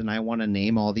stressed, and I want to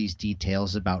name all these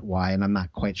details about why, and I'm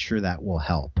not quite sure that will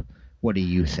help. What do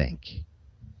you think?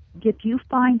 Do you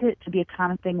find it to be a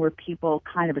common thing where people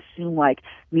kind of assume, like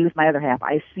me with my other half,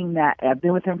 I assume that I've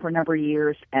been with him for a number of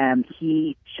years and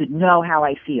he should know how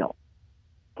I feel?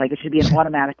 Like it should be an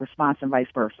automatic response and vice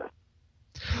versa.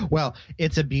 Well,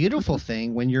 it's a beautiful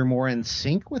thing when you're more in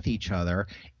sync with each other.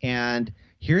 And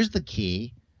here's the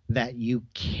key, that you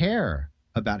care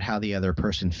about how the other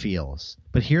person feels.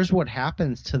 But here's what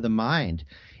happens to the mind.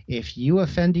 If you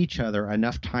offend each other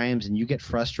enough times and you get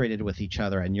frustrated with each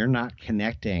other and you're not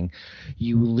connecting,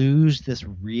 you lose this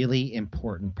really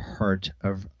important part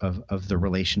of the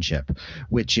relationship,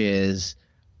 which is,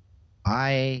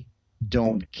 I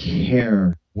don't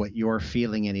care what you're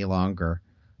feeling any longer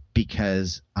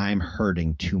because I'm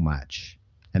hurting too much.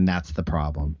 And that's the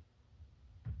problem.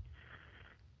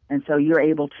 And so you're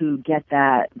able to get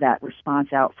that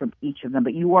response out from each of them.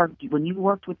 But when you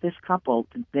worked with this couple,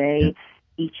 did they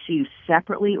each see you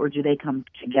separately, or do they come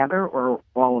together, or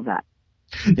all of that?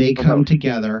 They come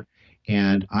together,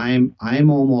 and I'm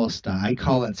almost, I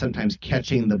call it sometimes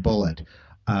catching the bullet.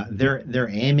 They're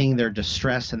aiming their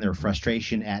distress and their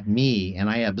frustration at me, and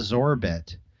I absorb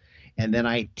it. And then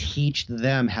I teach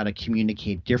them how to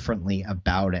communicate differently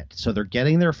about it. So they're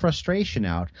getting their frustration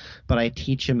out, but I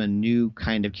teach them a new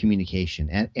kind of communication.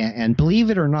 And believe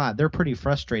it or not, they're pretty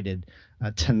frustrated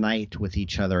tonight with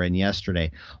each other and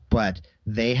yesterday, but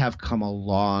they have come a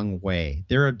long way.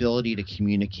 Their ability to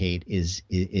communicate is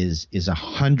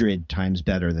 100 times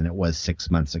better than it was 6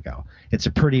 months ago. It's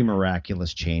a pretty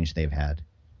miraculous change they've had.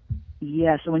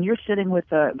 Yeah, so when you're sitting with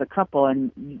the couple,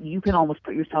 and you can almost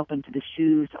put yourself into the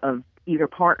shoes of either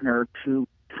partner to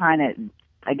kind of,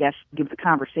 I guess, give the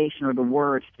conversation or the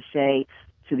words to say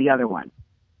to the other one.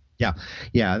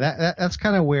 Yeah. That's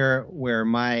kind of where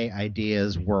my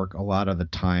ideas work a lot of the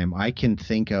time. I can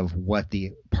think of what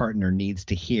the partner needs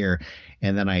to hear,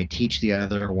 and then I teach the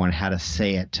other one how to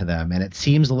say it to them. And it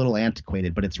seems a little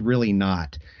antiquated, but it's really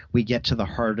not. We get to the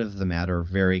heart of the matter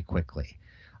very quickly.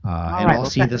 And I'll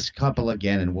see this couple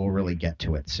again, and we'll really get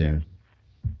to it soon.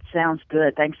 Sounds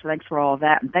good. Thanks for all of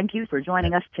that. And thank you for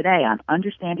joining us today on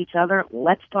Understand Each Other.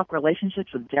 Let's Talk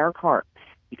Relationships with Derek Hart.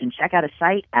 You can check out his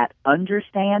site at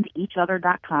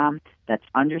understandeachother.com. That's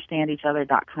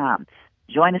understandeachother.com.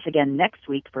 Join us again next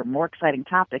week for more exciting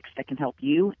topics that can help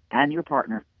you and your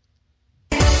partner.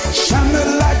 Shine the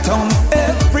light on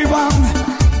everyone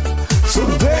so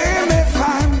they may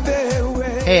find their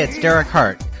way. Hey, it's Derek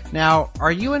Hart. Now,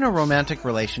 are you in a romantic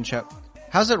relationship?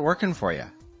 How's it working for you?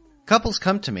 Couples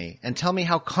come to me and tell me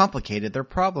how complicated their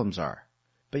problems are.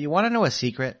 But you want to know a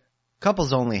secret?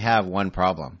 Couples only have one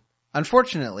problem.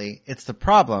 Unfortunately, it's the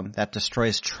problem that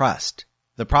destroys trust.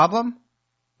 The problem?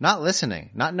 Not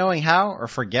listening, not knowing how, or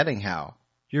forgetting how.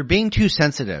 You're being too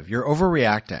sensitive. You're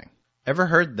overreacting. Ever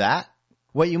heard that?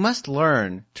 What you must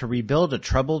learn to rebuild a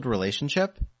troubled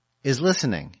relationship is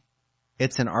listening.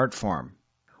 It's an art form.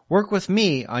 Work with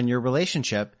me on your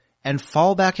relationship and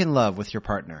fall back in love with your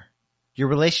partner. Your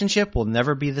relationship will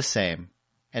never be the same,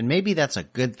 and maybe that's a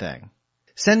good thing.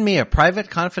 Send me a private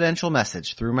confidential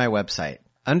message through my website,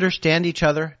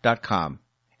 understandeachother.com,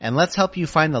 and let's help you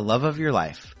find the love of your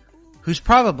life, who's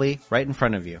probably right in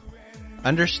front of you.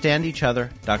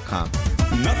 understandeachother.com.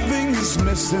 Nothing is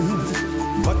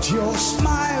missing but your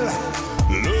smile.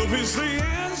 Love is the